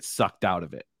starting to get sucked out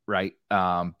of it, right?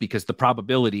 Because the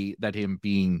probability that him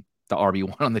being the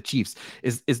RB1 on the Chiefs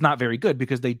is not very good,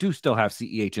 because they do still have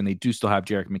CEH and they do still have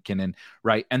Jerick McKinnon,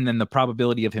 right? And then the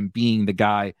probability of him being the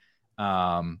guy,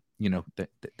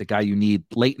 the guy you need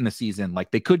late in the season,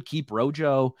 like they could keep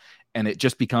Rojo, and it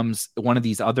just becomes one of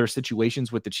these other situations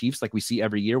with the Chiefs, like we see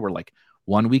every year, where like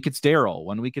 1 week it's Darrell,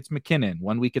 1 week it's McKinnon,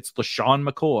 1 week it's LaShawn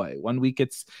McCoy, 1 week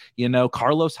it's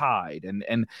Carlos Hyde,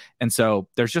 and so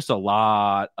there's just a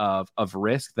lot of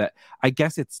risk that I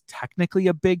guess it's technically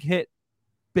a big hit,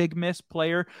 big miss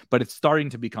player, but it's starting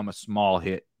to become a small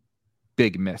hit,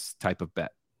 big miss type of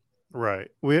bet. Right.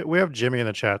 We have Jimmy in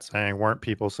the chat saying, weren't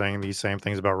people saying these same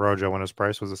things about Rojo when his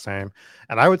price was the same?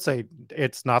 And I would say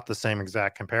it's not the same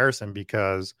exact comparison,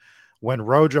 because when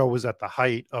Rojo was at the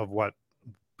height of what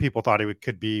people thought he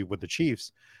could be with the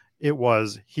Chiefs, he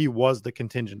was the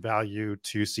contingent value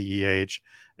to CEH.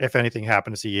 If anything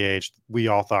happened to CEH, we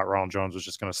all thought Ronald Jones was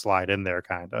just going to slide in there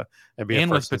kind of and be a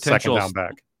first and second down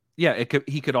back. Yeah,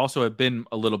 he could also have been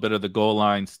a little bit of the goal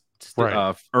line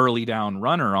early down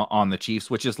runner on the Chiefs,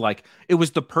 which is like, it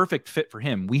was the perfect fit for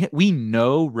him. We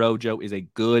know Rojo is a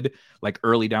good like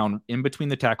early down in between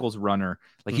the tackles runner.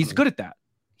 Like he's good at that.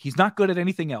 He's not good at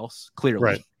anything else,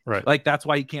 clearly. Right. Like that's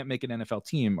why he can't make an NFL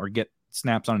team or get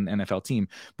snaps on an NFL team.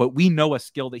 But we know a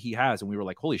skill that he has, and we were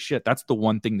like, holy shit, that's the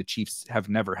one thing the Chiefs have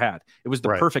never had. It was the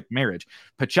perfect marriage.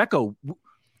 Pacheco,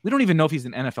 we don't even know if he's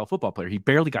an NFL football player.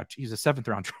 He's a seventh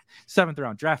round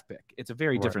draft pick. It's a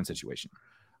very different situation.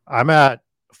 I'm at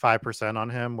 5% on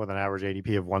him with an average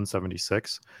ADP of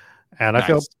 176. And Nice. I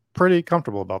feel pretty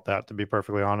comfortable about that, to be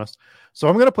perfectly honest. So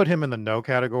I'm going to put him in the no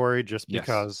category just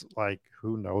because, like,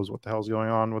 who knows what the hell's going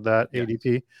on with that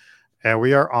ADP. And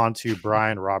we are on to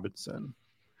Brian Robinson,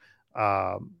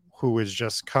 who is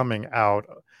just coming out.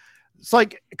 It's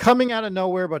like coming out of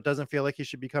nowhere, but doesn't feel like he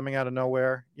should be coming out of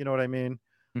nowhere. You know what I mean?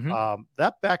 Mm-hmm.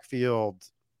 That backfield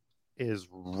is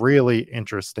really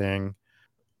interesting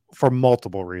for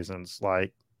multiple reasons.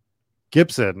 Like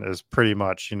Gibson is pretty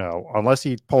much, unless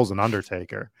he pulls an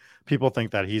Undertaker, people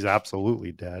think that he's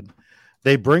absolutely dead.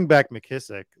 They bring back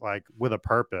McKissick like with a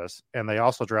purpose, and they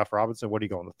also draft Robinson. What do you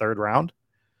go in the third round?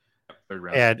 Third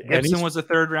round. And Gibson was a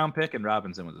third round pick, and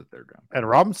Robinson was a third round pick. And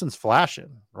Robinson's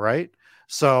flashing, right?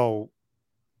 So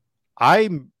I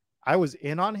was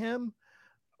in on him.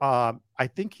 I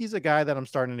think he's a guy that I'm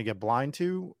starting to get blind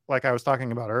to. Like I was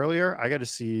talking about earlier, I got to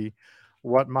see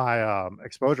what my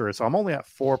exposure is. So I'm only at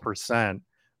 4%,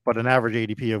 but an average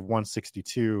ADP of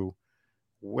 162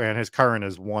 when his current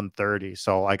is 130.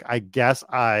 So like, I guess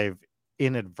I've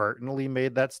inadvertently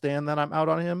made that stand that I'm out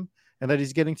on him and that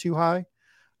he's getting too high.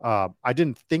 I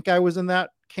didn't think I was in that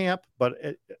camp, but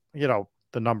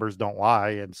the numbers don't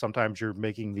lie. And sometimes you're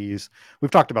making these,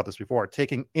 we've talked about this before,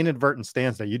 taking inadvertent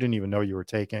stands that you didn't even know you were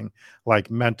taking,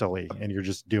 like mentally, and you're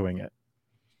just doing it.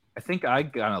 I think I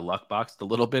got a luck boxed a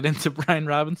little bit into Brian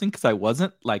Robinson because I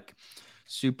wasn't like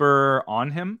super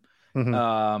on him.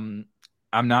 Mm-hmm.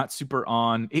 I'm not super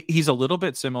on. He's a little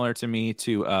bit similar to me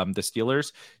to the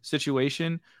Steelers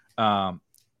situation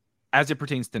as it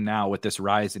pertains to now with this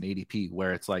rise in ADP,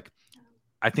 where it's like,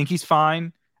 I think he's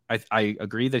fine. I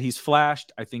agree that he's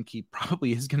flashed. I think he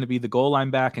probably is going to be the goal line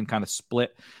back and kind of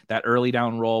split that early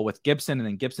down role with Gibson. And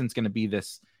then Gibson's going to be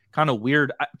this kind of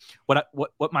weird.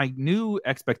 What my new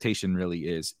expectation really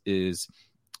is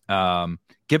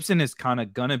Gibson is kind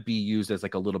of going to be used as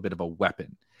like a little bit of a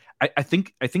weapon. I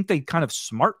think they kind of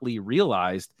smartly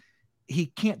realized he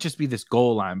can't just be this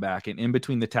goal line back and in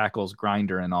between the tackles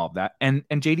grinder and all of that. And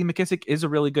JD McKissic is a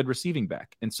really good receiving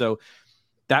back. And so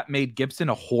that made Gibson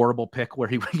a horrible pick where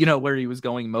he, where he was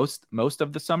going most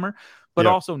of the summer. But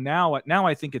also now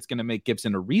I think it's going to make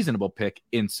Gibson a reasonable pick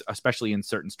especially in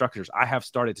certain structures. I have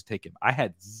started to take him. I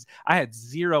had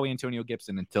zero Antonio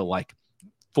Gibson until like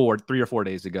 3 or 4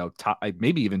 days ago,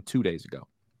 maybe even 2 days ago.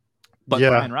 But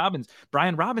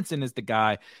Brian Robinson is the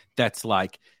guy that's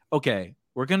like, okay,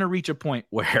 we're going to reach a point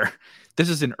where this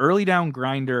is an early down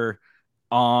grinder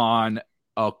on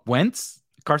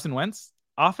Carson Wentz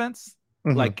offense.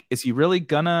 Mm-hmm. Like, is he really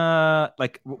gonna,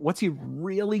 like, what's he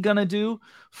really gonna do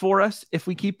for us if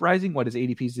we keep rising? What is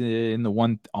ADP's in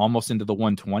the almost into the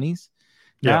 120s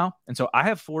now? And so I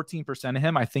have 14% of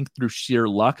him, I think, through sheer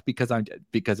luck because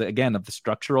again of the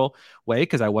structural way,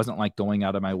 because I wasn't like going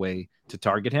out of my way to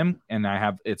target him, and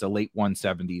it's a late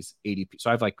 170s ADP. So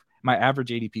I have like my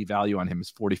average ADP value on him is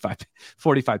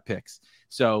 45 picks.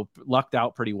 So lucked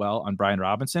out pretty well on Brian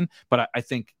Robinson, but I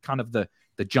think kind of the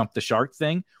jump the shark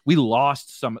thing, we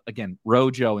lost some, again,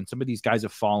 Rojo and some of these guys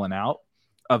have fallen out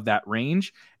of that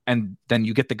range. And then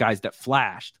you get the guys that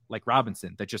flashed like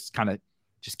Robinson that just kind of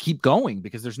just keep going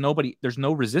because there's no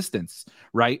resistance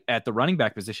right at the running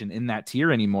back position in that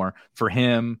tier anymore for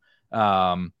him.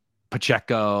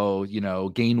 Pacheco,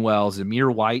 Gainwell,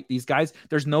 Zamir White, these guys,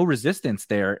 there's no resistance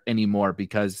there anymore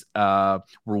because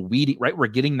we're weeding, right? We're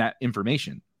getting that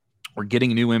information. We're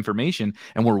getting new information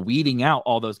and we're weeding out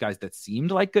all those guys that seemed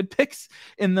like good picks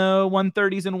in the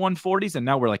 130s and 140s. And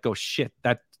now we're like, oh shit,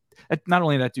 that not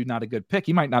only that dude not a good pick,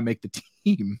 he might not make the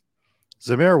team.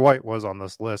 Zamir White was on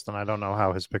this list, and I don't know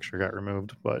how his picture got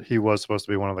removed, but he was supposed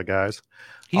to be one of the guys.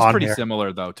 He's pretty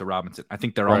similar though to Robinson. I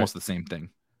think they're almost the same thing.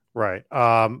 Right.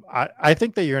 I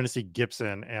think that you're going to see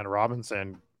Gibson and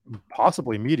Robinson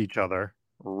possibly meet each other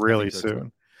really soon.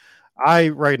 Too.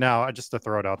 Right now, just to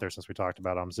throw it out there since we talked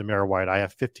about Zamir White, I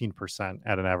have 15%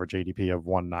 at an average ADP of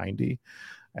 190,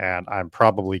 and I'm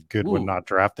probably good with not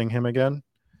drafting him again.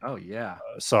 Oh, yeah.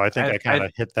 So I think I kind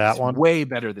of hit that one. Way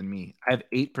better than me. I have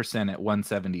 8% at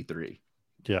 173.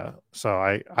 Yeah. So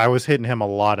I was hitting him a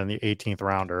lot in the 18th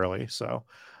round early. So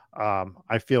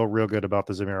I feel real good about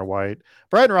the Zamir White.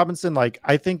 Brian Robinson, like,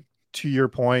 I think to your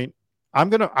point,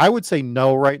 I would say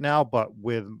no right now, but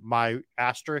with my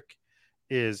asterisk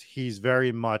is he's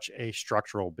very much a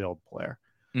structural build player.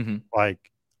 Mm-hmm.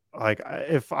 Like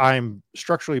if I'm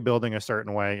structurally building a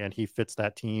certain way and he fits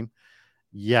that team,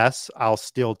 yes, I'll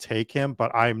still take him,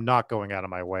 but I'm not going out of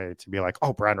my way to be like,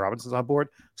 oh, Brian Robinson's on board,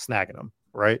 snagging him.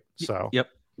 Right. So, yep.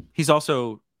 He's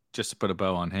also, just to put a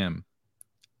bow on him,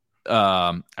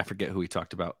 I forget who he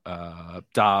talked about,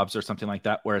 Dobbs or something like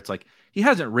that, where it's like, he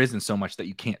hasn't risen so much that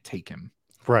you can't take him.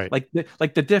 Right. Like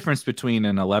the difference between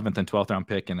an 11th and 12th round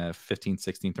pick and a 15th,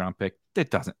 16th round pick,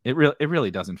 it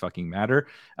really doesn't fucking matter.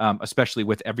 Especially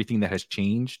with everything that has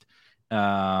changed.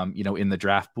 In the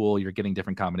draft pool, you're getting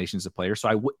different combinations of players.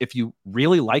 So if you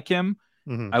really like him,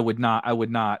 I would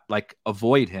not like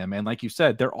avoid him. And like you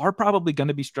said, there are probably going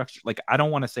to be structure. Like, I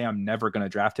don't want to say I'm never going to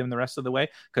draft him the rest of the way.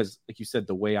 Cause like you said,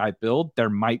 the way I build, there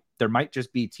might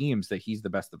just be teams that he's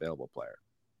the best available player.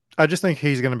 I just think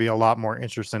he's going to be a lot more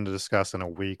interesting to discuss in a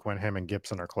week when him and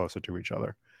Gibson are closer to each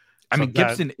other. I mean,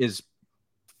 Gibson is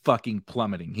fucking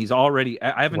plummeting. He's already,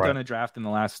 I haven't done a draft in the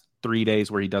last 3 days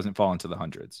where he doesn't fall into the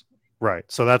hundreds. Right.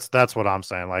 So that's what I'm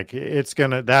saying. Like,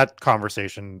 that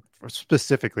conversation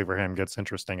specifically for him gets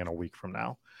interesting in a week from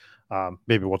now.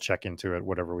 Maybe we'll check into it,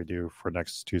 whatever we do for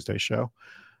next Tuesday's show.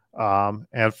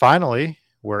 And finally,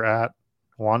 we're at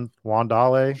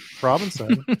Wandale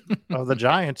Robinson of the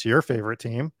Giants, your favorite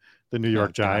team, the New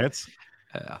York Giants.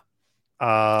 Yeah.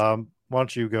 Why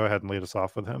don't you go ahead and lead us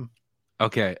off with him?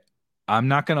 Okay. I'm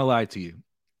not going to lie to you.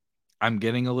 I'm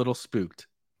getting a little spooked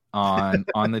on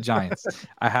the Giants.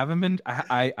 I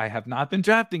have not been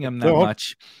drafting him that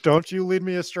much. Don't you lead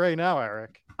me astray now,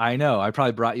 Eric. I know. I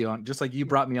probably brought you on, just like you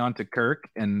brought me on to Kirk,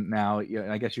 and now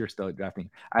I guess you're still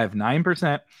drafting. I have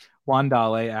 9%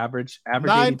 Wandale average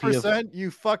 9%.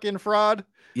 You fucking fraud.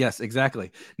 Yes,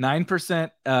 exactly. 9%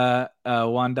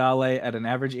 Wandale at an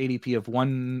average ADP of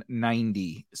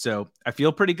 190. So I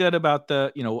feel pretty good about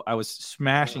I was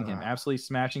smashing him, absolutely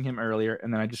smashing him earlier.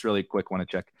 And then I just really quick want to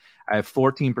check. I have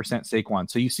 14% Saquon.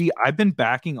 So you see, I've been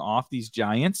backing off these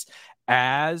Giants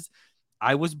as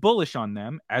I was bullish on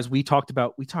them, as we talked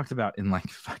about in like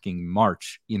fucking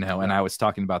March, and I was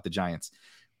talking about the Giants.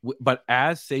 But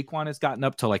as Saquon has gotten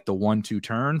up to like the 1-2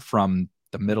 turn from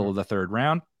the middle of the third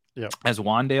round, yep, as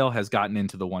Wandale has gotten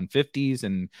into the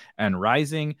 150s and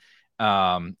rising,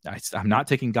 I'm not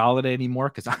taking Galladay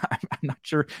anymore because I'm not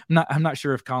sure. I'm not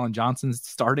sure if Colin Johnson's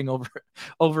starting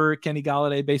over Kenny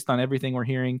Galladay based on everything we're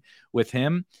hearing with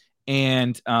him.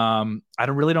 And I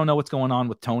don't know what's going on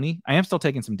with Tony. I am still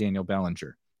taking some Daniel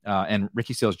Bellinger. And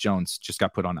Ricky Seals-Jones just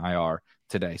got put on IR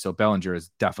today. So Bellinger is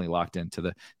definitely locked into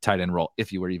the tight end role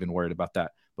if you were even worried about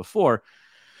that before.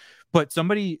 But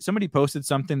somebody posted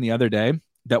something the other day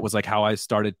that was like how I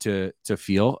started to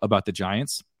feel about the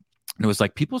Giants. And it was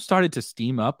like people started to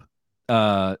steam up,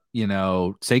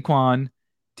 Saquon,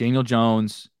 Daniel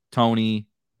Jones, Tony,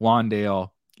 Wandale,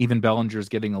 even Bellinger's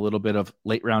getting a little bit of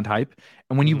late round hype.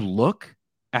 And when you look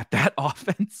at that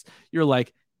offense, you're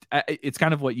like, it's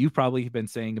kind of what you've probably been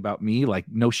saying about me, like,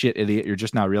 no shit, idiot, you're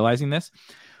just now realizing this.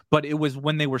 But it was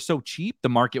when they were so cheap, the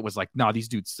market was like, nah, these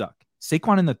dudes suck.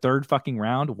 Saquon in the 3rd fucking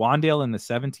round, Wandale in the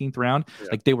 17th round,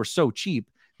 like they were so cheap.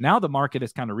 Now the market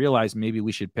has kind of realized maybe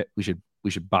we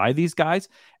should buy these guys.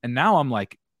 And now I'm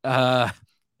like,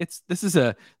 this is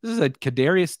a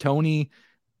Kadarius Toney,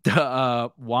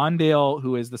 Wandale,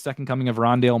 who is the second coming of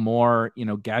Rondale Moore,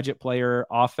 gadget player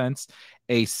offense,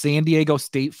 a San Diego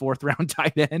State 4th round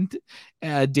tight end,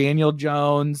 Daniel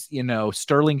Jones,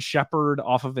 Sterling Shepard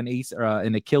off of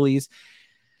an Achilles.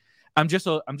 I'm just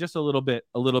a little bit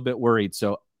worried.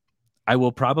 So I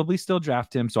will probably still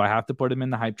draft him. So I have to put him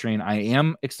in the hype train. I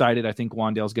am excited. I think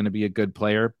Wandale's going to be a good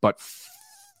player, but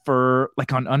for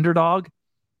like on Underdog,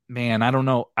 man, I don't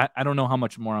know. I don't know how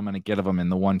much more I'm going to get of him in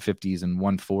the 150s and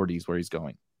 140s where he's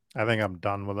going. I think I'm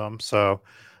done with him. So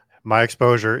my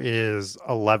exposure is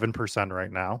 11%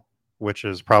 right now, which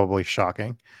is probably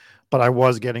shocking, but I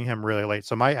was getting him really late.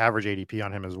 So my average ADP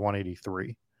on him is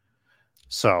 183.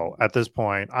 So at this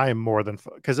point, I am more than,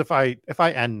 because if I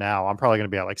end now, I'm probably going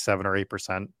to be at like 7 or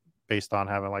 8% based on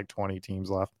having like 20 teams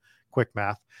left. Quick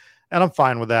math. And I'm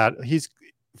fine with that. He's,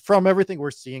 from everything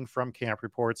we're seeing from camp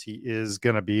reports, he is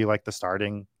going to be like the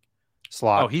starting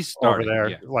slot. Oh, he's starting over there.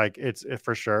 Yeah. Like it's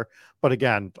for sure. But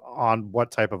again, on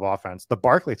what type of offense? The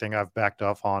Barkley thing I've backed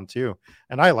off on too.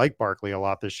 And I like Barkley a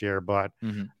lot this year, but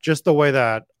just the way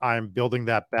that I'm building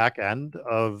that back end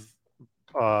of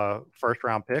 1st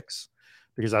round picks,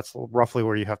 because that's roughly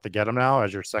where you have to get him now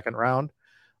as your 2nd round.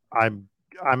 I'm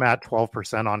at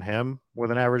 12% on him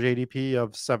with an average ADP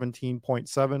of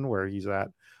 17.7, where he's at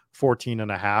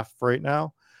 14.5 right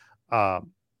now.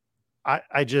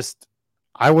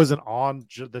 I wasn't on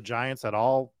the Giants at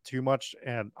all too much,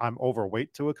 and I'm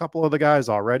overweight to a couple of the guys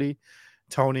already.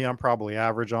 Tony, I'm probably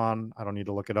average on. I don't need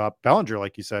to look it up. Bellinger,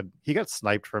 like you said, he got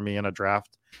sniped for me in a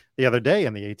draft the other day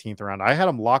in the 18th round. I had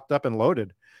him locked up and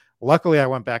loaded. Luckily, I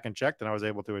went back and checked, and I was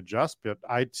able to adjust, but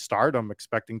I started him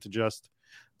expecting to just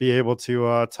be able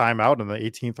to time out in the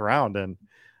 18th round, and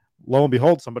lo and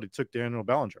behold, somebody took Daniel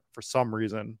Bellinger for some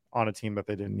reason on a team that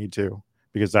they didn't need to,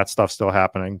 because that stuff's still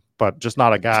happening, but just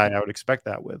not a guy I would expect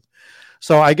that with.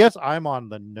 So I guess I'm on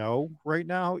the no right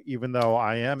now, even though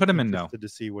I am put him in no to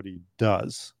see what he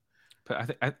does.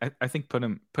 But I think put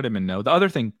him in no. The other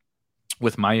thing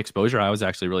with my exposure, I was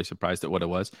actually really surprised at what it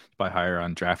was by higher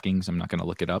on DraftKings. I'm not going to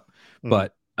look it up,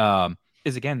 but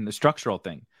is again the structural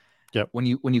thing. Yep. When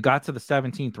you got to the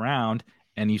 17th round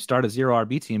and you start a 0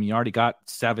 RB team, you already got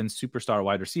 7 superstar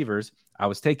wide receivers. I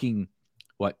was taking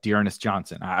Dearness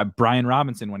Johnson, Brian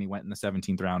Robinson when he went in the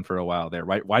 17th round for a while there,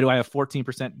 right? Why do I have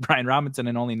 14% Brian Robinson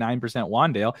and only 9%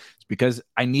 Wandale? It's because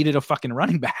I needed a fucking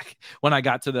running back when I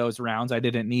got to those rounds. I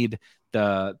didn't need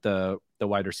the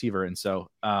wide receiver, and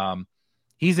so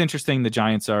he's interesting. The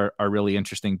Giants are really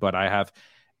interesting, but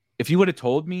if you would have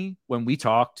told me when we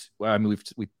talked, I mean,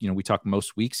 we talk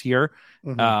most weeks here,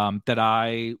 that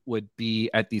I would be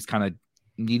at these kind of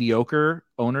mediocre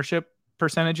ownership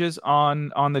percentages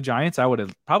on the Giants, I would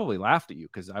have probably laughed at you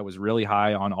because I was really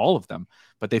high on all of them,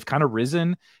 but they've kind of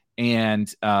risen,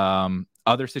 and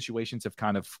other situations have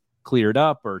kind of cleared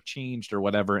up or changed or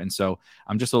whatever. And so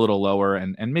I'm just a little lower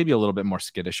and maybe a little bit more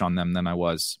skittish on them than I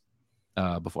was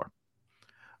before.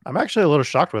 I'm actually a little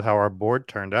shocked with how our board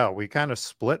turned out. We kind of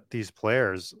split these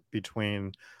players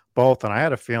between both, and I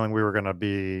had a feeling we were going to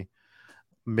be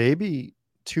maybe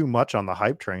too much on the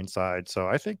hype train side. So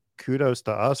I think kudos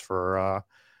to us for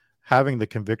having the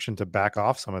conviction to back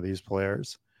off some of these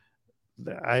players.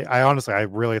 I honestly, I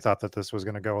really thought that this was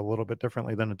going to go a little bit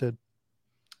differently than it did.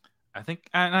 I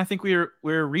think we're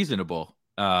reasonable.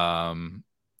 All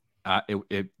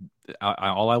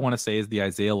I want to say is the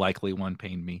Isaiah Likely one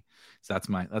pained me. So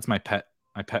that's my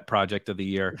pet project of the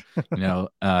year.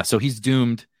 So he's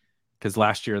doomed because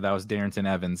last year that was Darrington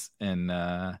Evans, and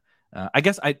I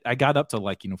guess I got up to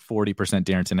 40%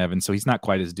 Darrington Evans, so he's not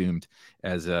quite as doomed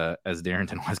as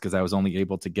Darrington was because I was only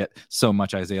able to get so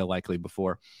much Isaiah Likely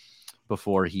before.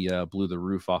 before he blew the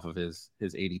roof off of his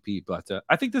ADP. But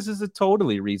I think this is a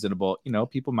totally reasonable.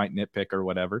 People might nitpick or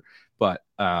whatever, but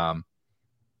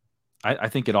I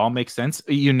think it all makes sense.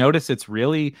 You notice it's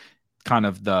really kind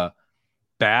of the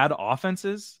bad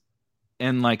offenses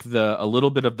and like a little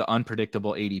bit of the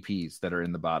unpredictable ADPs that are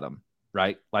in the bottom,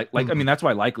 right? I mean, that's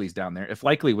why Likely's down there. If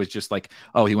Likely was just like,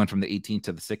 oh, he went from the 18th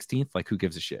to the 16th, like who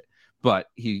gives a shit?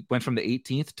 But he went from the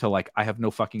 18th to like, I have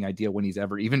no fucking idea when he's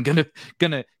ever even gonna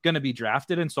be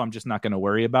drafted, and so I'm just not gonna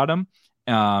worry about him.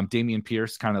 Damian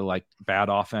Pierce kind of like bad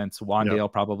offense,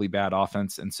 Wandale probably bad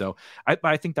offense, and so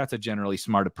I think that's a generally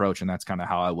smart approach, and that's kind of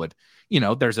how I would,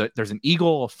 there's an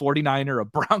Eagle, a 49er, a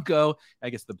Bronco,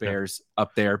 I guess the Bears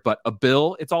up there, but a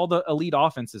Bill, it's all the elite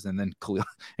offenses, and then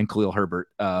Khalil Herbert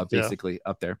basically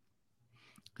up there.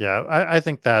 Yeah, I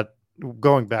think that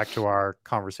going back to our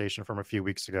conversation from a few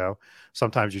weeks ago,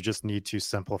 sometimes you just need to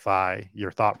simplify your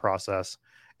thought process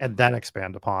and then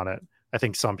expand upon it. I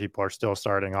think some people are still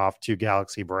starting off to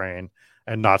galaxy brain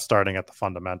and not starting at the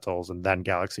fundamentals and then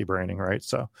galaxy braining, right?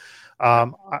 So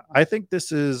I think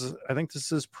this is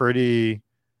pretty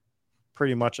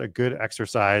much a good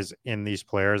exercise in these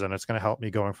players, and it's going to help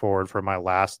me going forward for my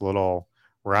last little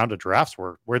round of drafts.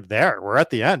 We're there. We're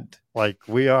at the end. Like,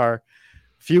 we are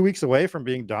few weeks away from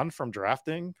being done from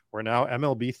drafting. We're now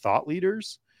MLB thought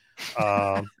leaders.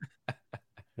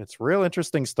 It's real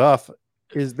interesting stuff.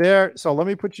 So let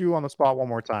me put you on the spot one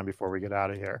more time before we get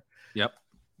out of here. Yep.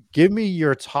 Give me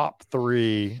your top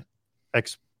 3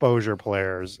 exposure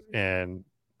players in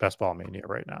Best Ball Mania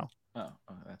right now. Oh,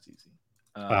 that's easy.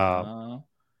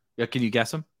 Yeah, can you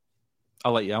guess them? I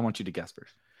want you to guess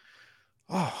first.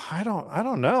 Oh, I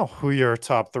don't know who your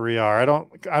top 3 are.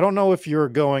 I don't know if you're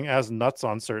going as nuts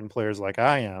on certain players like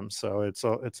I am. So it's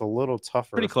a little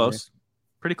tougher. Pretty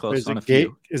close on a few.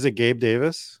 few. Is it Gabe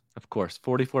Davis? Of course,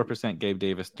 44% Gabe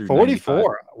Davis through 44.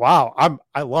 95. Wow,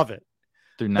 I love it.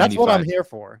 Through 95. That's what I'm here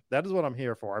for. That is what I'm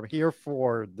here for. I'm here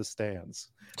for the stands.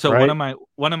 So right?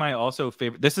 one of my also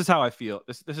favorite. This is how I feel.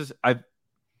 This is I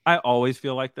always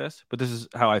feel like this, but this is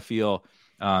how I feel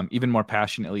even more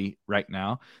passionately right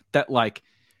now, that like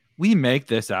we make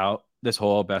this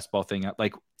whole best ball thing out.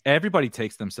 Like, everybody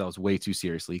takes themselves way too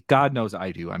seriously. God knows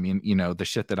I do. I mean, the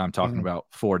shit that I'm talking about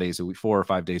 4 or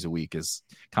 5 days a week is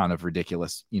kind of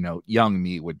ridiculous. Young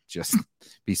me would just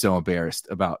be so embarrassed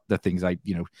about the things I,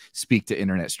 speak to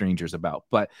internet strangers about.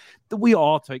 But we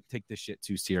all take this shit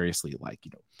too seriously. Like,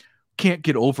 can't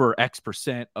get over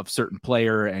X% of certain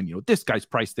player, and this guy's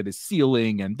priced at his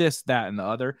ceiling, and this, that, and the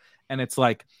other. And it's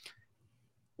like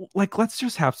let's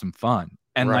just have some fun.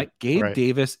 And Gabe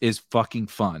Davis is fucking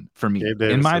fun for me.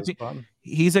 In my opinion,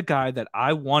 he's a guy that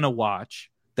I want to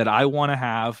watch, that I want to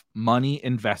have money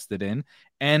invested in.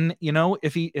 And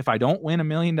if I don't win $1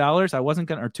 million, or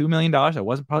 $2 million,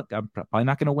 I'm probably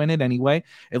not going to win it anyway.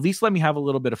 At least let me have a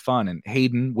little bit of fun. And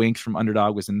Hayden Winks from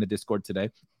Underdog was in the Discord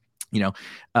today,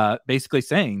 basically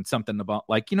saying something about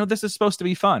this is supposed to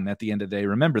be fun at the end of the day.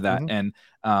 Remember that. And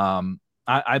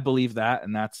I believe that,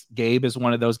 and that's Gabe is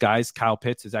one of those guys. Kyle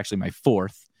Pitts is actually my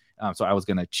 4th. So I was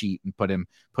going to cheat and put him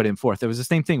 4th. It was the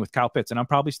same thing with Kyle Pitts, and I'm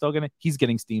probably still he's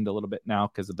getting steamed a little bit now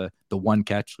because of the one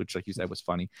catch, which, like you said, was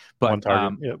funny. But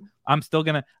I'm still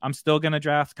gonna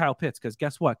draft Kyle Pitts, because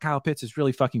guess what? Kyle Pitts is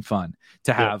really fucking fun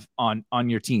to have on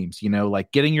your teams.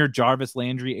 Like getting your Jarvis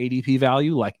Landry ADP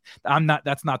value. Like,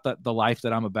 that's not the life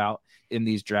that I'm about in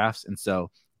these drafts. And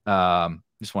so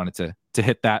just wanted to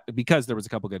hit that, because there was a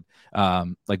couple good,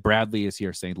 like Bradley is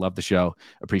here saying, love the show,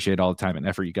 appreciate all the time and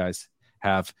effort you guys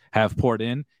have poured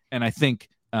in. And I think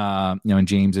and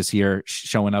James is here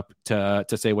showing up to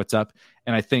say what's up.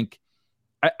 And I think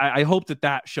I hope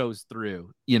that shows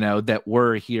through, that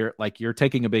we're here. Like, you're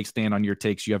taking a big stand on your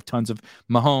takes. You have tons of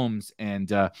Mahomes,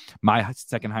 and my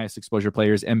second highest exposure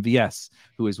player is MVS,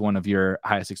 who is one of your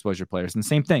highest exposure players. And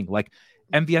same thing, like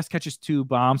MVS catches 2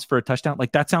 bombs for a touchdown.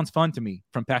 Like, that sounds fun to me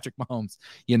from Patrick Mahomes,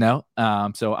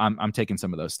 so I'm taking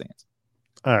some of those stands.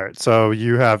 All right. So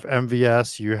you have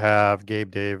MVS, you have Gabe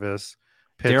Davis,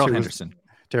 Darrell Henderson.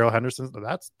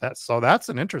 That's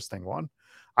an interesting one.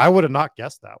 I would have not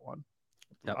guessed that one.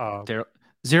 Yep.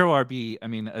 Zero RB. I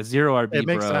mean, a zero RB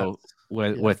bro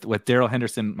with Darrell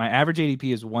Henderson. My average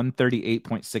ADP is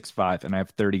 138.65, and I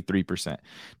have 33%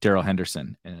 Darrell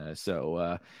Henderson.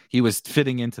 So he was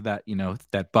fitting into that,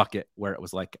 that bucket where it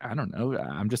was like, I don't know,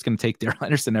 I'm just going to take Darrell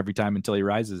Henderson every time until he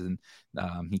rises, and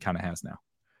he kind of has now.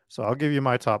 So I'll give you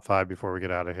my top 5 before we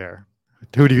get out of here.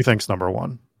 Who do you think's number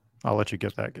 1? I'll let you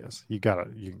get that guess. You're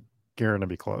going to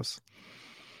be close.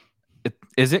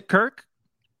 Is it Kirk?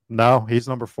 No, he's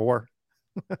number 4.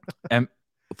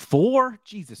 4?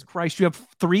 Jesus Christ. You have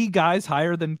 3 guys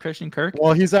higher than Christian Kirk?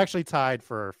 Well, he's actually tied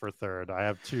for third. I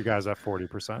have 2 guys at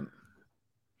 40%.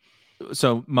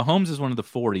 So Mahomes is one of the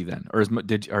 40 then, or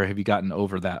have you gotten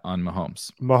over that on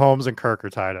Mahomes? Mahomes and Kirk are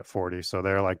tied at 40, so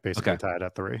they're like basically tied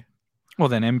at 3. Well,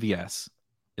 then MVS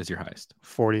is your highest.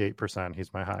 48%.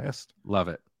 He's my highest. Love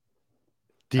it.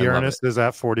 Dearness is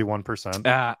at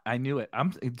 41%. I knew it.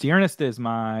 Dearness is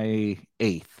my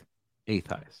eighth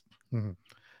highest. Mm-hmm.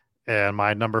 And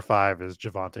my number 5 is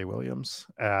Javonte Williams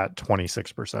at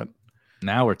 26%.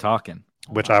 Now we're talking.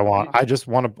 Which I want. I just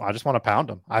want to pound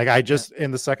him. I just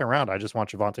in the second round. I just want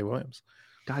Javonte Williams.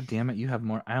 God damn it! You have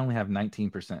more. I only have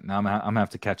 19%. Now I'm gonna have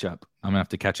to catch up. I'm gonna have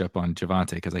to catch up on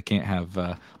Javonte because I can't have.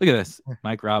 Look at this.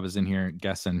 Mike Robb is in here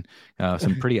guessing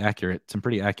some pretty accurate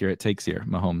takes here.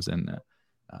 Mahomes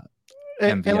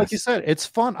and like you said, it's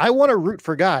fun. I want to root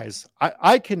for guys.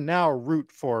 I can now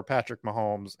root for Patrick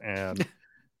Mahomes and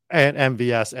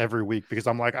MVS every week because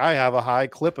I'm like I have a high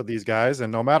clip of these guys,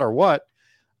 and no matter what,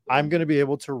 I'm going to be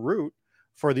able to root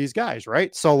for these guys,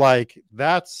 right? So like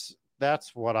that's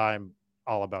what I'm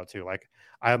all about too. Like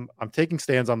I'm taking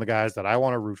stands on the guys that I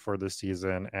want to root for this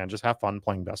season and just have fun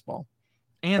playing best ball.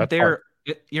 And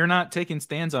you're not taking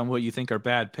stands on what you think are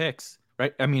bad picks,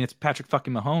 right? I mean, it's Patrick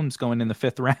fucking Mahomes going in the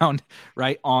 5th round,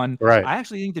 right? I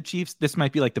actually think the Chiefs. This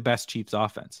might be like the best Chiefs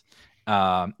offense.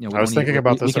 I was thinking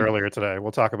about this earlier today.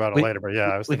 We'll talk about it later, but yeah,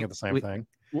 I was thinking the same thing.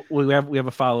 We have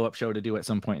a follow-up show to do at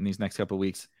some point in these next couple of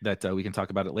weeks that we can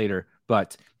talk about it later.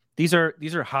 But these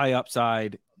are high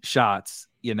upside shots.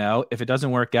 If it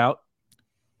doesn't work out,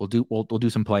 we'll do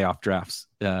some playoff drafts.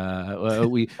 We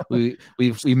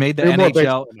made the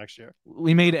NHL next year.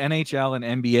 We made NHL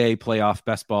and NBA playoff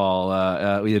best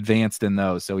ball. We advanced in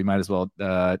those, so we might as well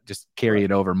just carry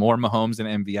it over. More Mahomes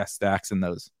and MVS stacks in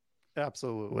those.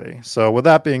 Absolutely. So with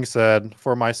that being said,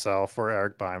 for myself, for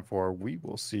Eric Beimfor, we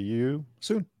will see you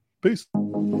soon. Peace.